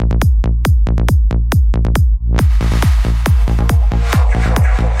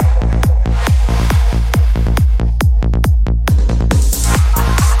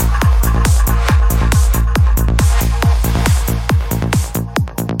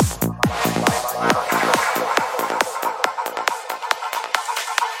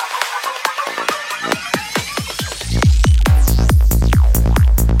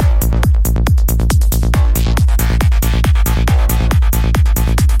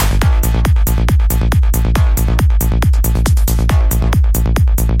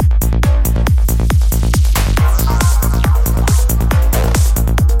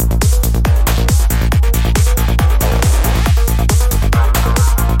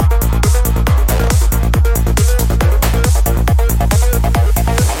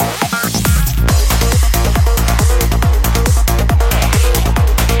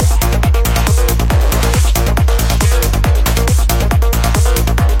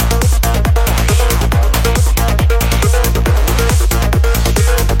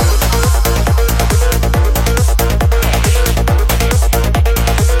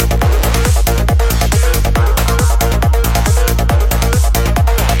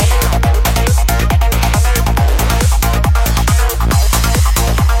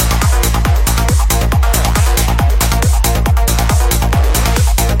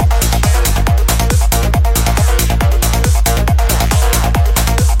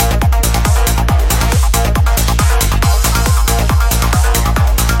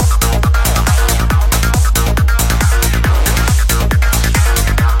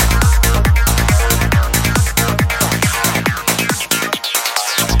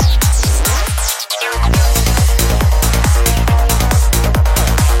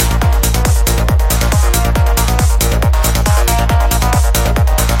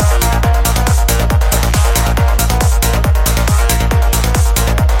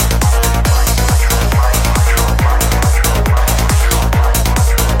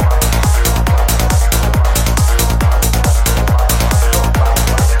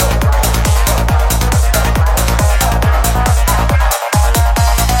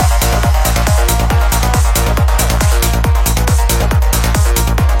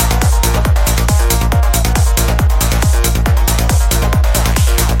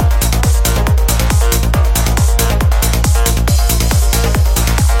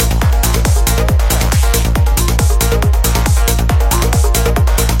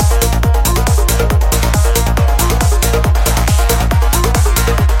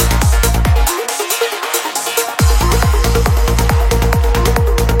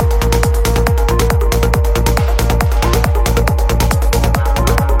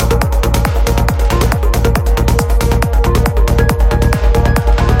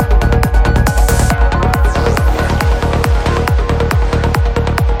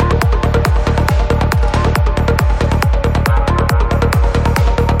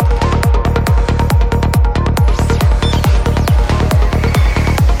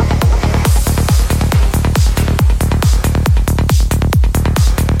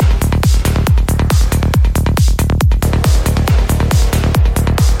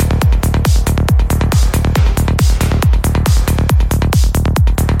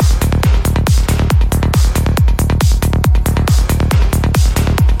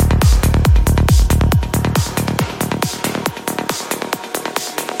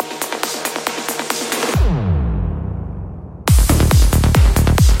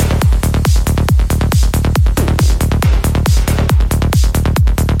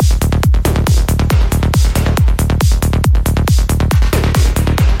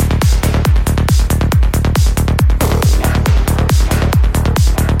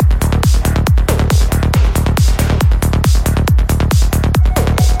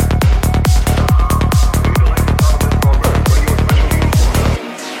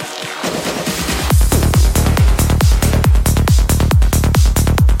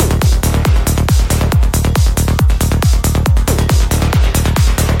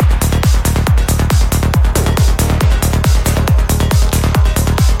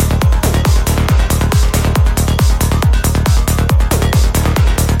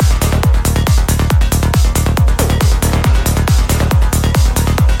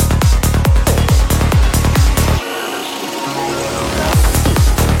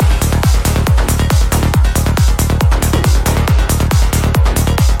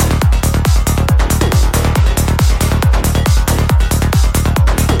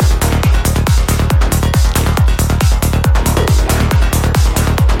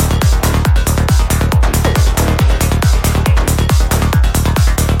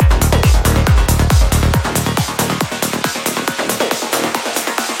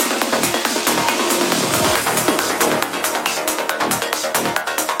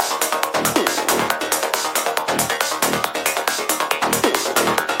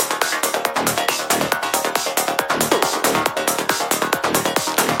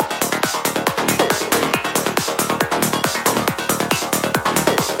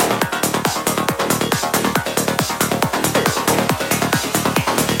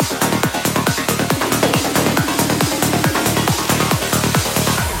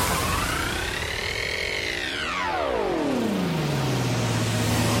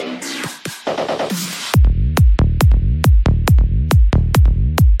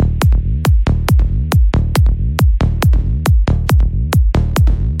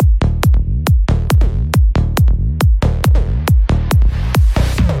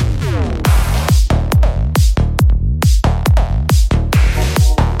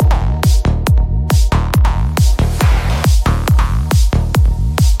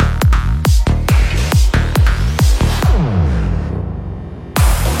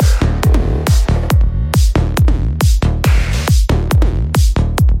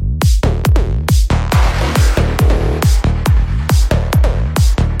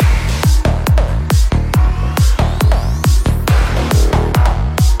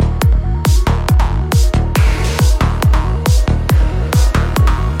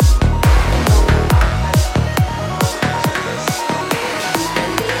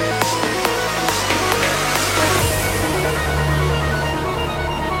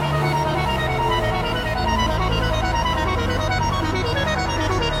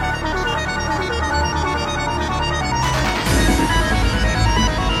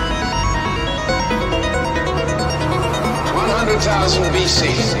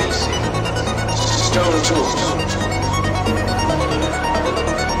 BC. Stone tools.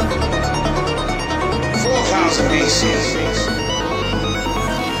 4000 BC.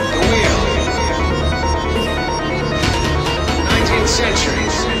 The wheel. 19th century.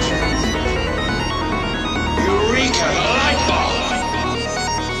 Eureka, the light bulb.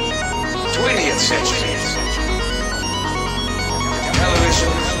 20th century.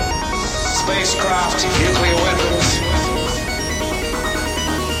 Television, spacecraft, nuclear weapons.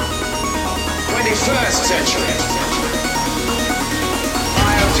 21st century.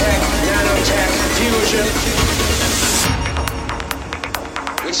 Biotech, nanotech, fusion.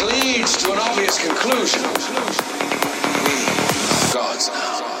 Which leads to an obvious conclusion. We are gods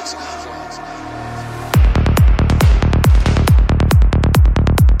now.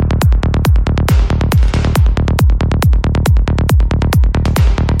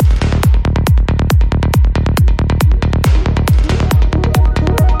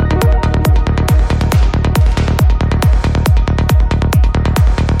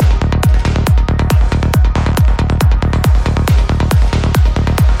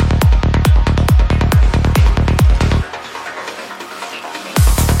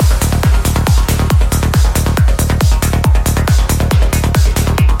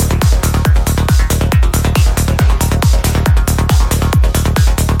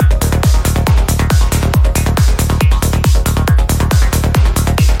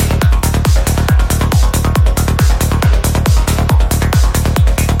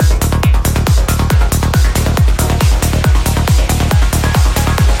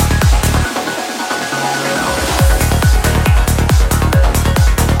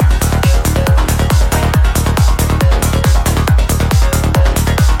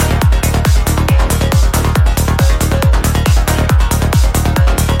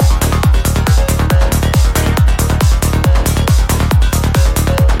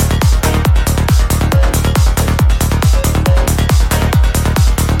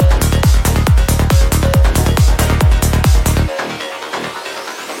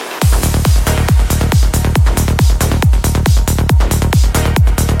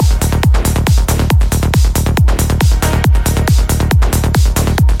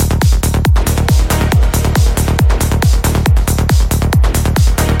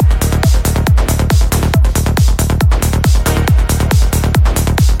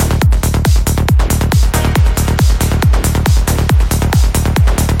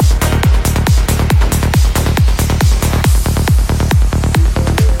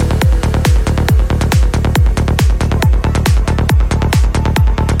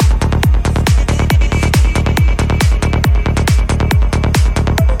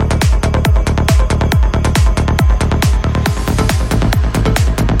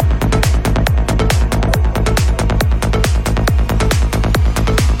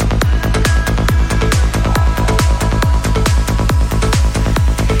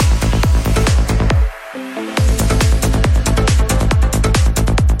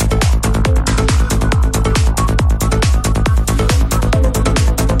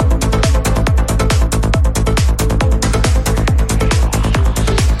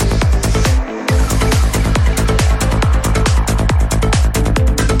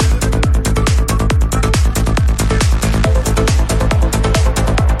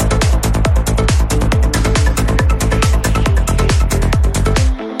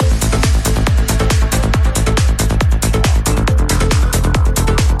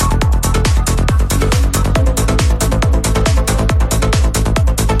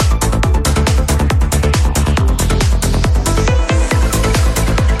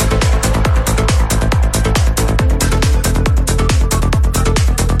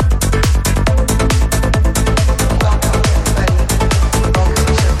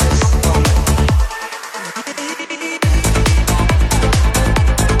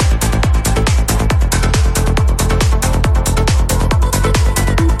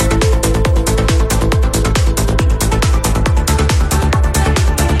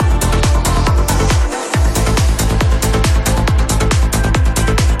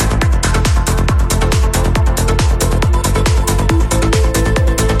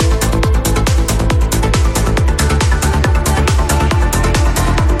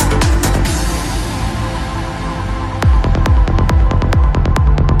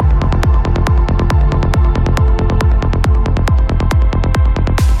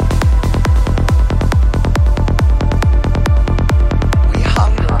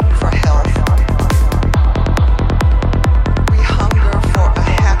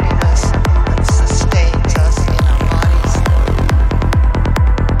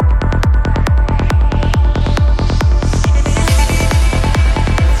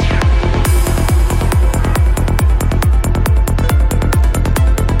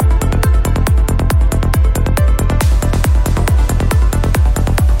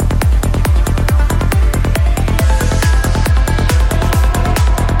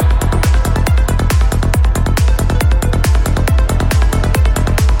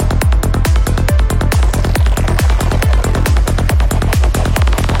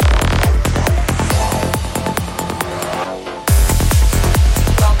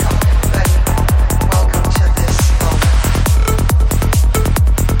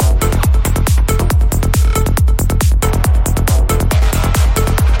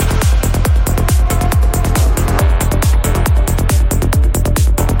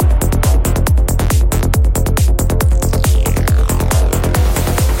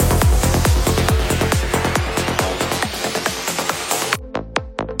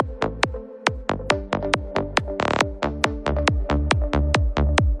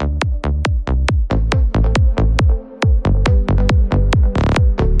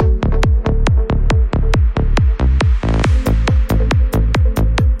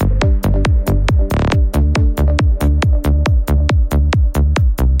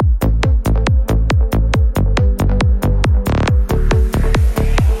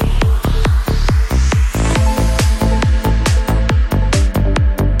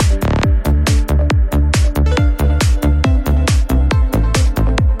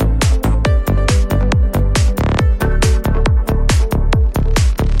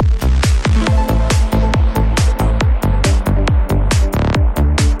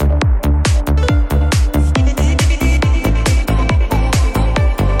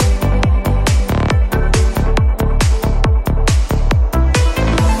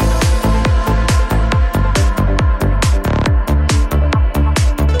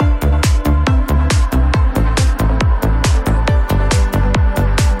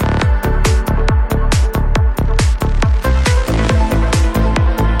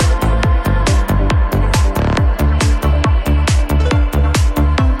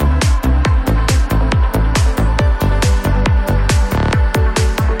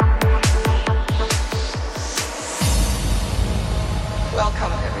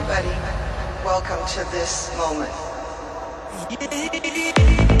 this moment.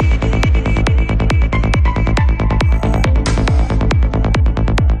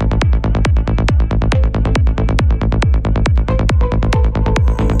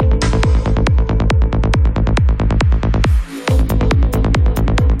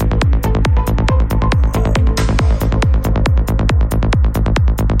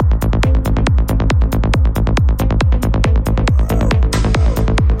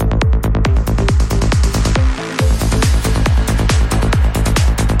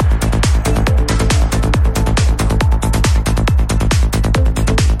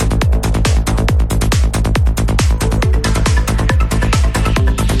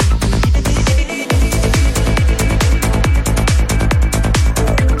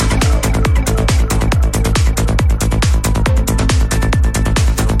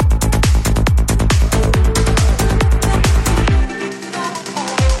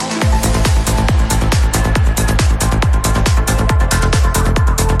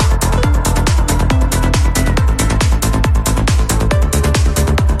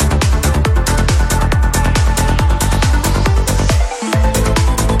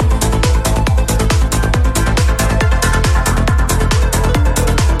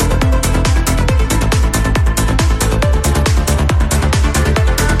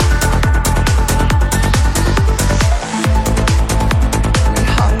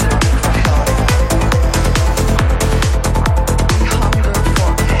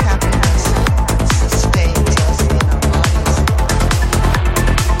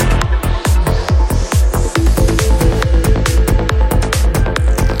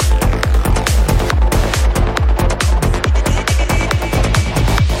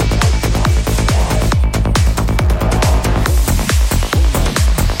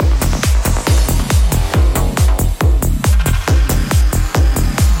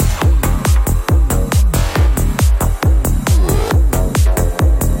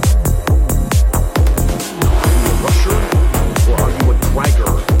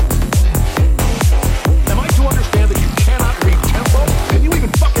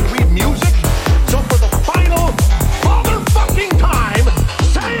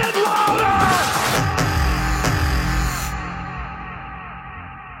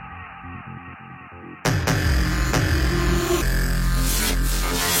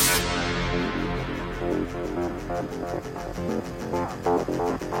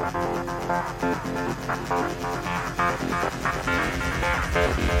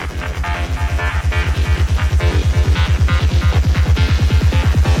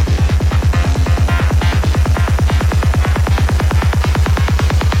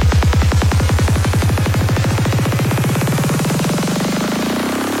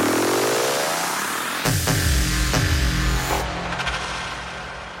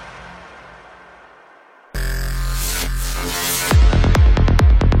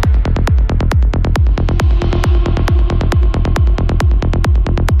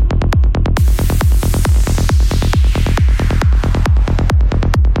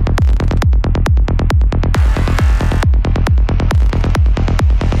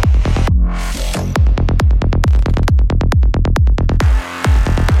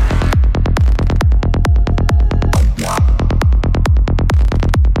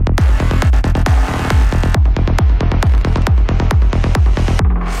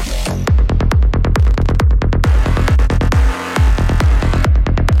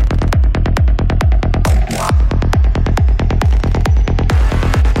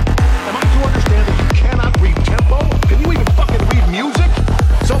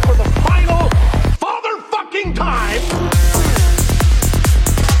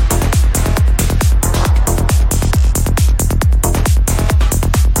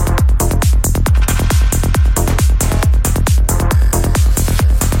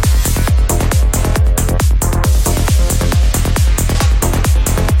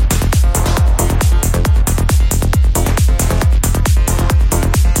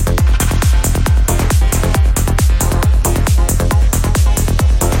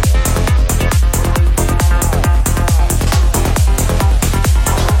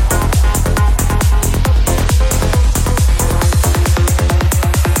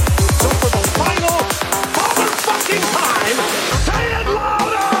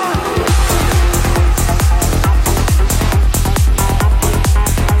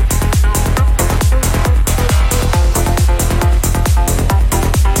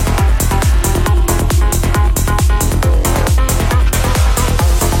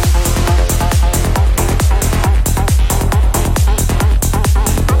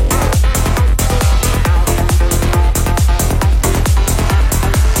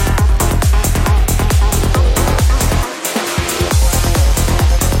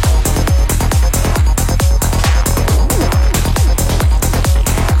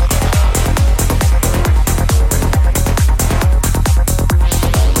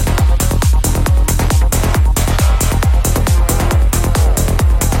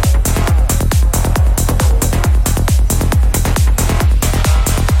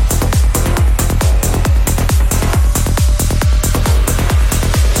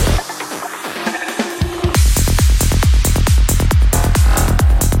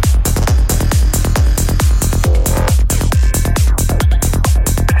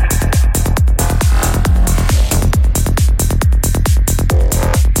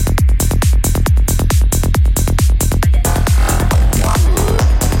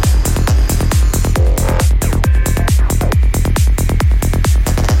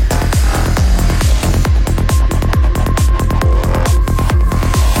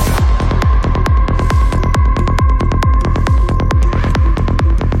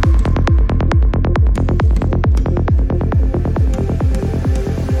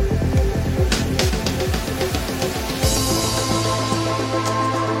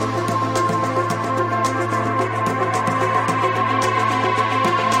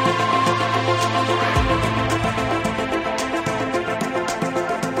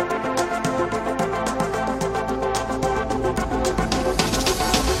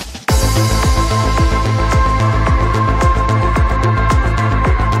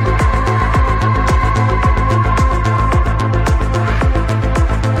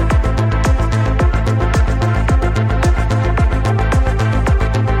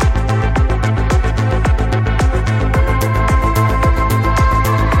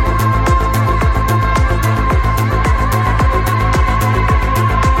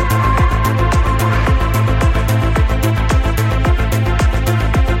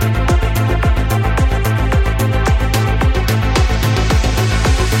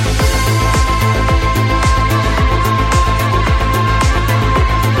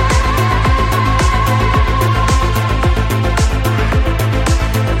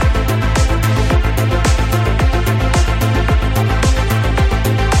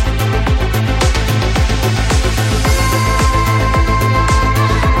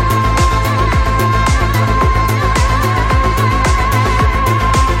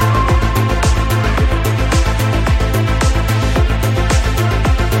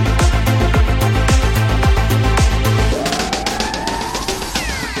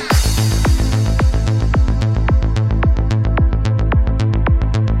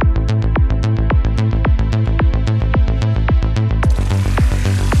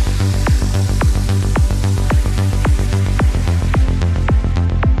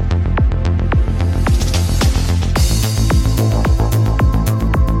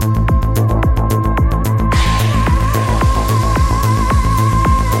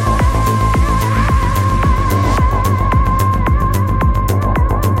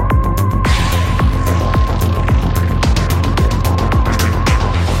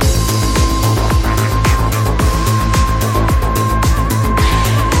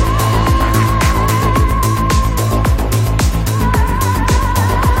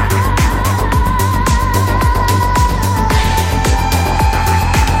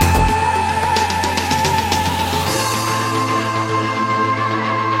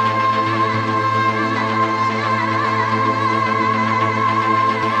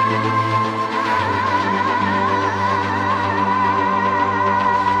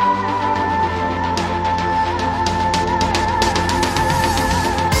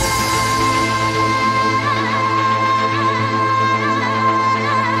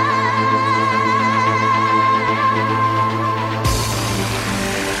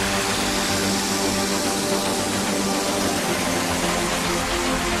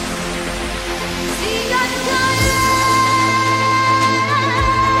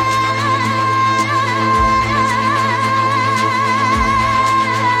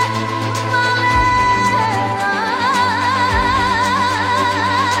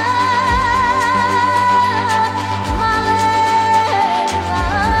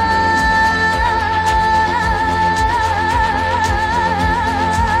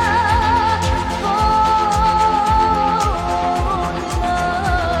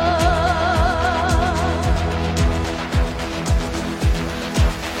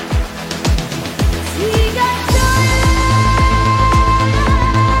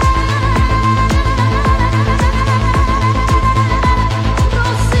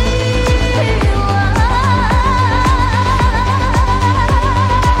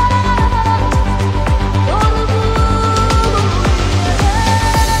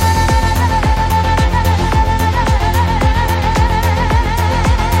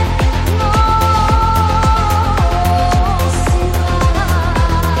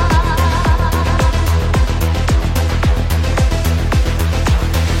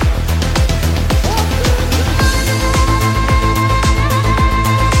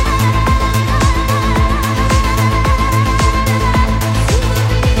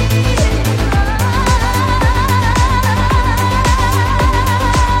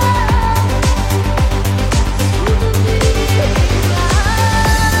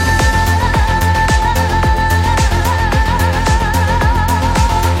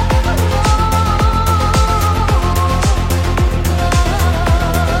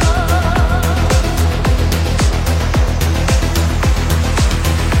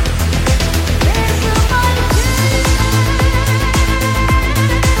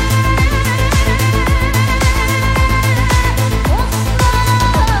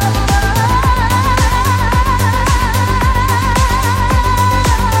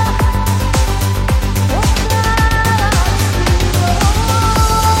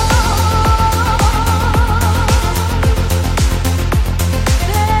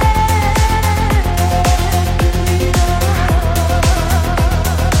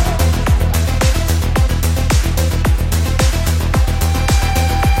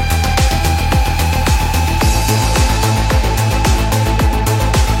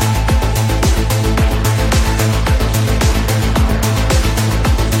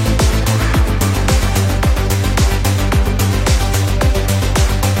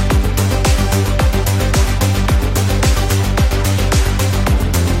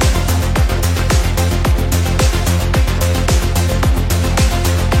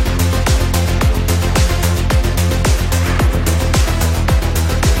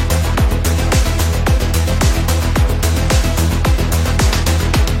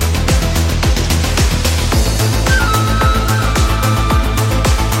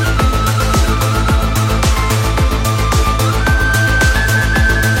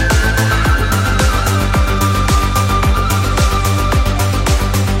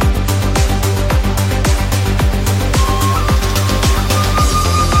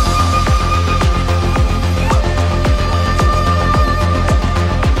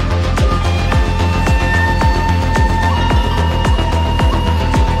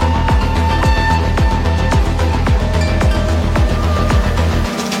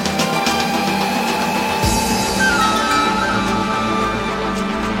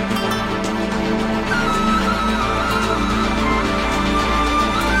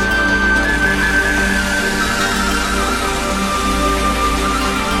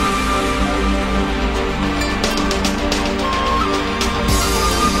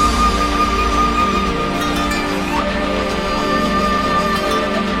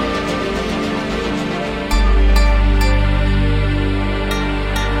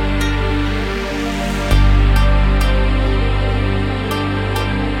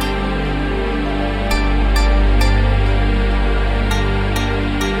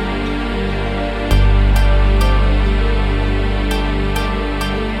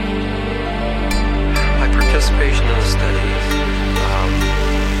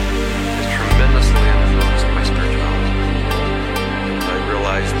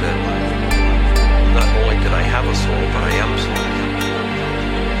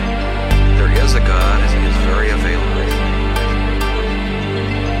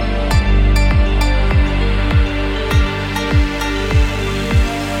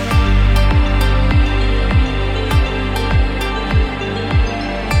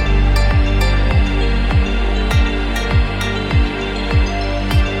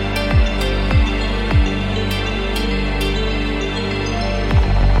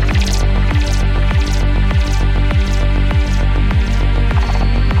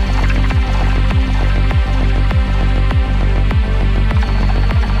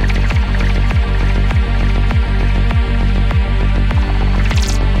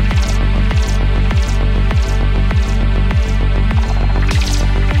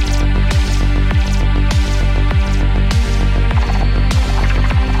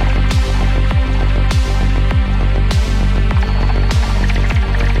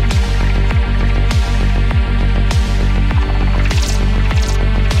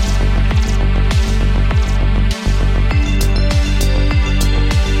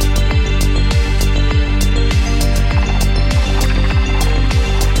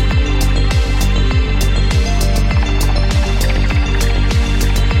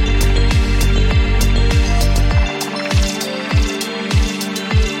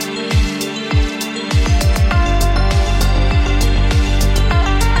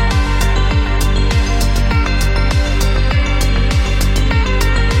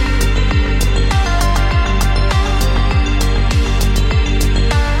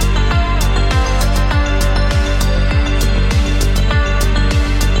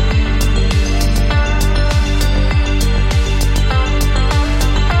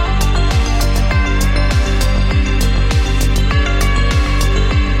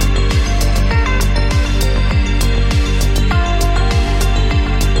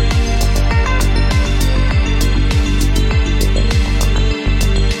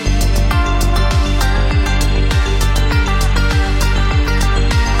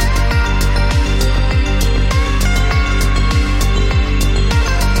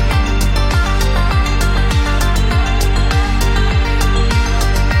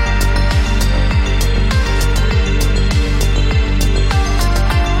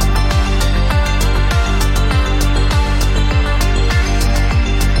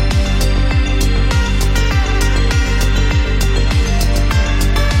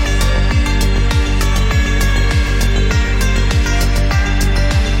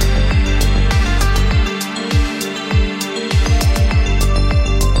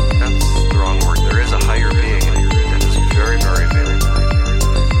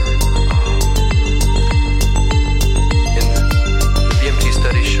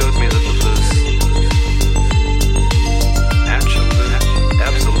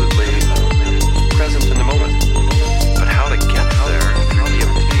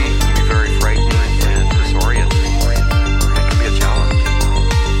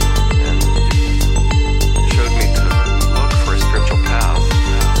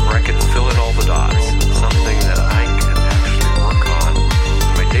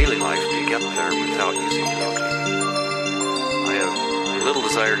 little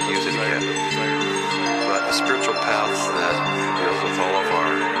desire to use it again. But the spiritual path that deals with all of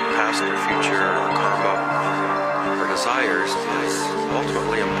our past or future, our karma, our desires is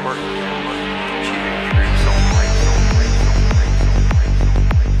ultimately important in achieving true self-light.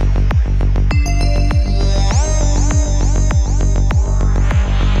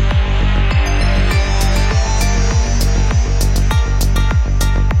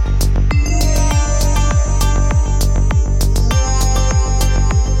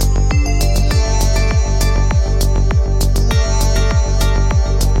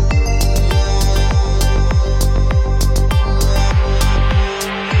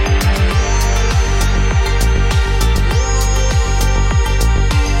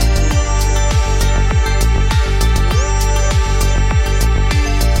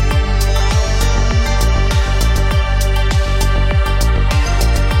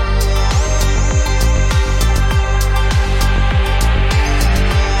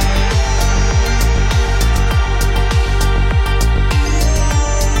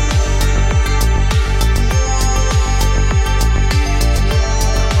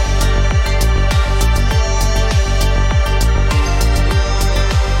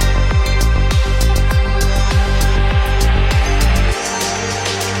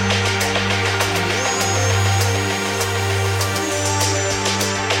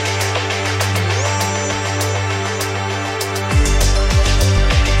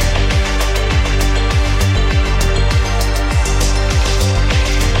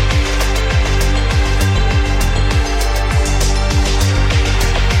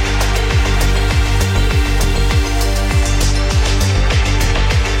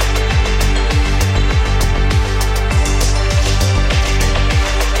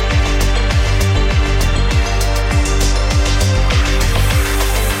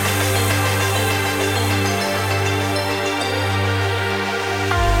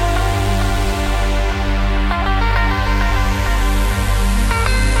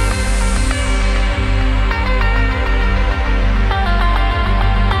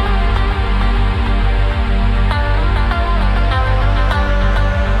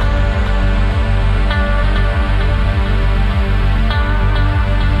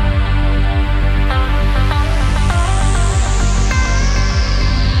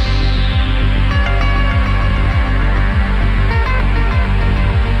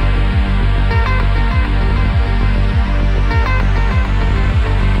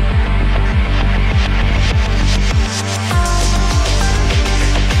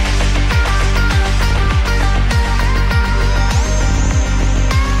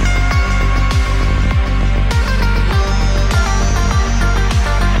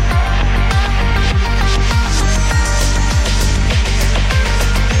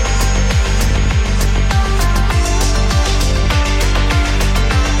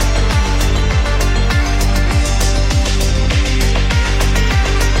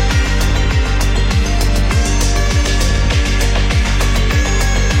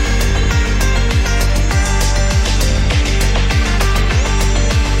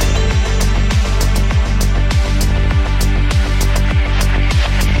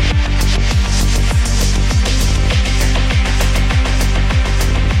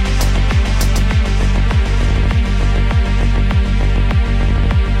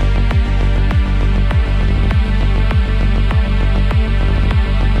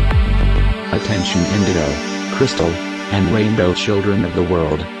 Crystal, and Rainbow Children of the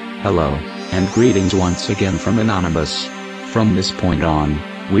world, hello, and greetings once again from Anonymous. From this point on,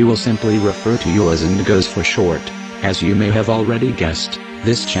 we will simply refer to you as Indigos for short. As you may have already guessed,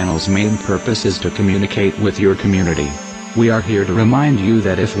 this channel's main purpose is to communicate with your community. We are here to remind you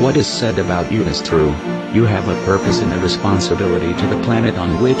that if what is said about you is true, you have a purpose and a responsibility to the planet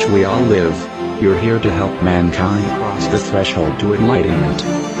on which we all live. You're here to help mankind cross the threshold to enlightenment,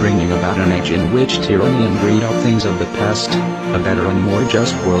 bringing about an age in which tyranny and greed are things of the past, a better and more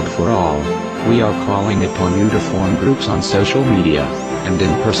just world for all. We are calling upon you to form groups on social media, and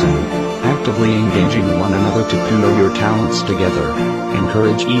in person, actively engaging one another to pool your talents together,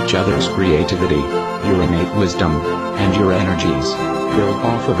 encourage each other's creativity, your innate wisdom, and your energies, build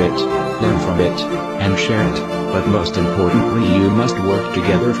off of it, learn from it, and share it, but most importantly you must work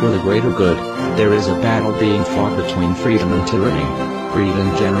together for the greater good. There is a battle being fought between freedom and tyranny, greed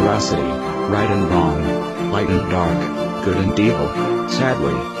and generosity, right and wrong, light and dark, good and evil.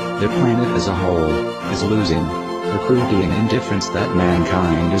 Sadly, the planet as a whole is losing. The cruelty and indifference that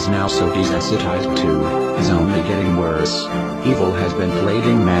mankind is now so desensitized to is only getting worse. Evil has been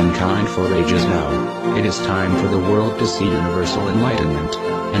plaguing mankind for ages now. It is time for the world to see universal enlightenment,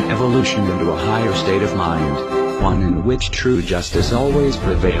 an evolution into a higher state of mind. one in which true justice always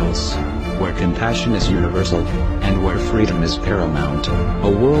prevails, where compassion is universal, and where freedom is paramount, a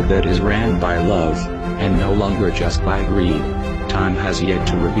world that is ran by love, and no longer just by greed. Time has yet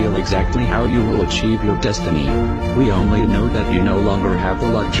to reveal exactly how you will achieve your destiny. We only know that you no longer have the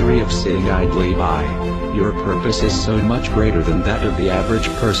luxury of sitting idly by. Your purpose is so much greater than that of the average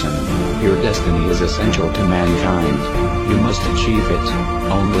person. Your destiny is essential to mankind. You must achieve it.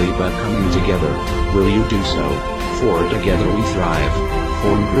 Only by coming together will you do so. For together we thrive.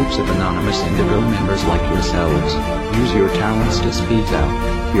 Form groups of anonymous Indigo members like yourselves. Use your talents to speak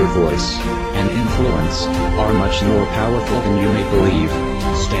out. Your voice and influence are much more powerful than you may believe.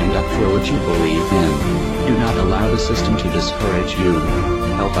 Stand up for what you believe in. Do not allow the system to discourage you.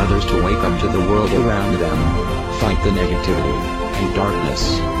 Help others to wake up to the world around them. Fight the negativity and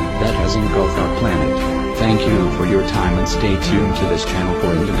darkness that has engulfed our planet. Thank you for your time and stay tuned to this channel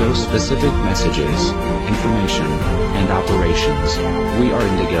for Indigo-specific messages, information, and operations. We are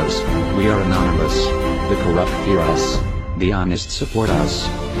Indigos. We are anonymous. The corrupt fear us. The honest support us.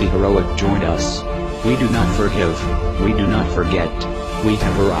 The heroic join us. We do not forgive. We do not forget. We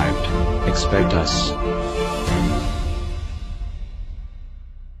have arrived. Expect us.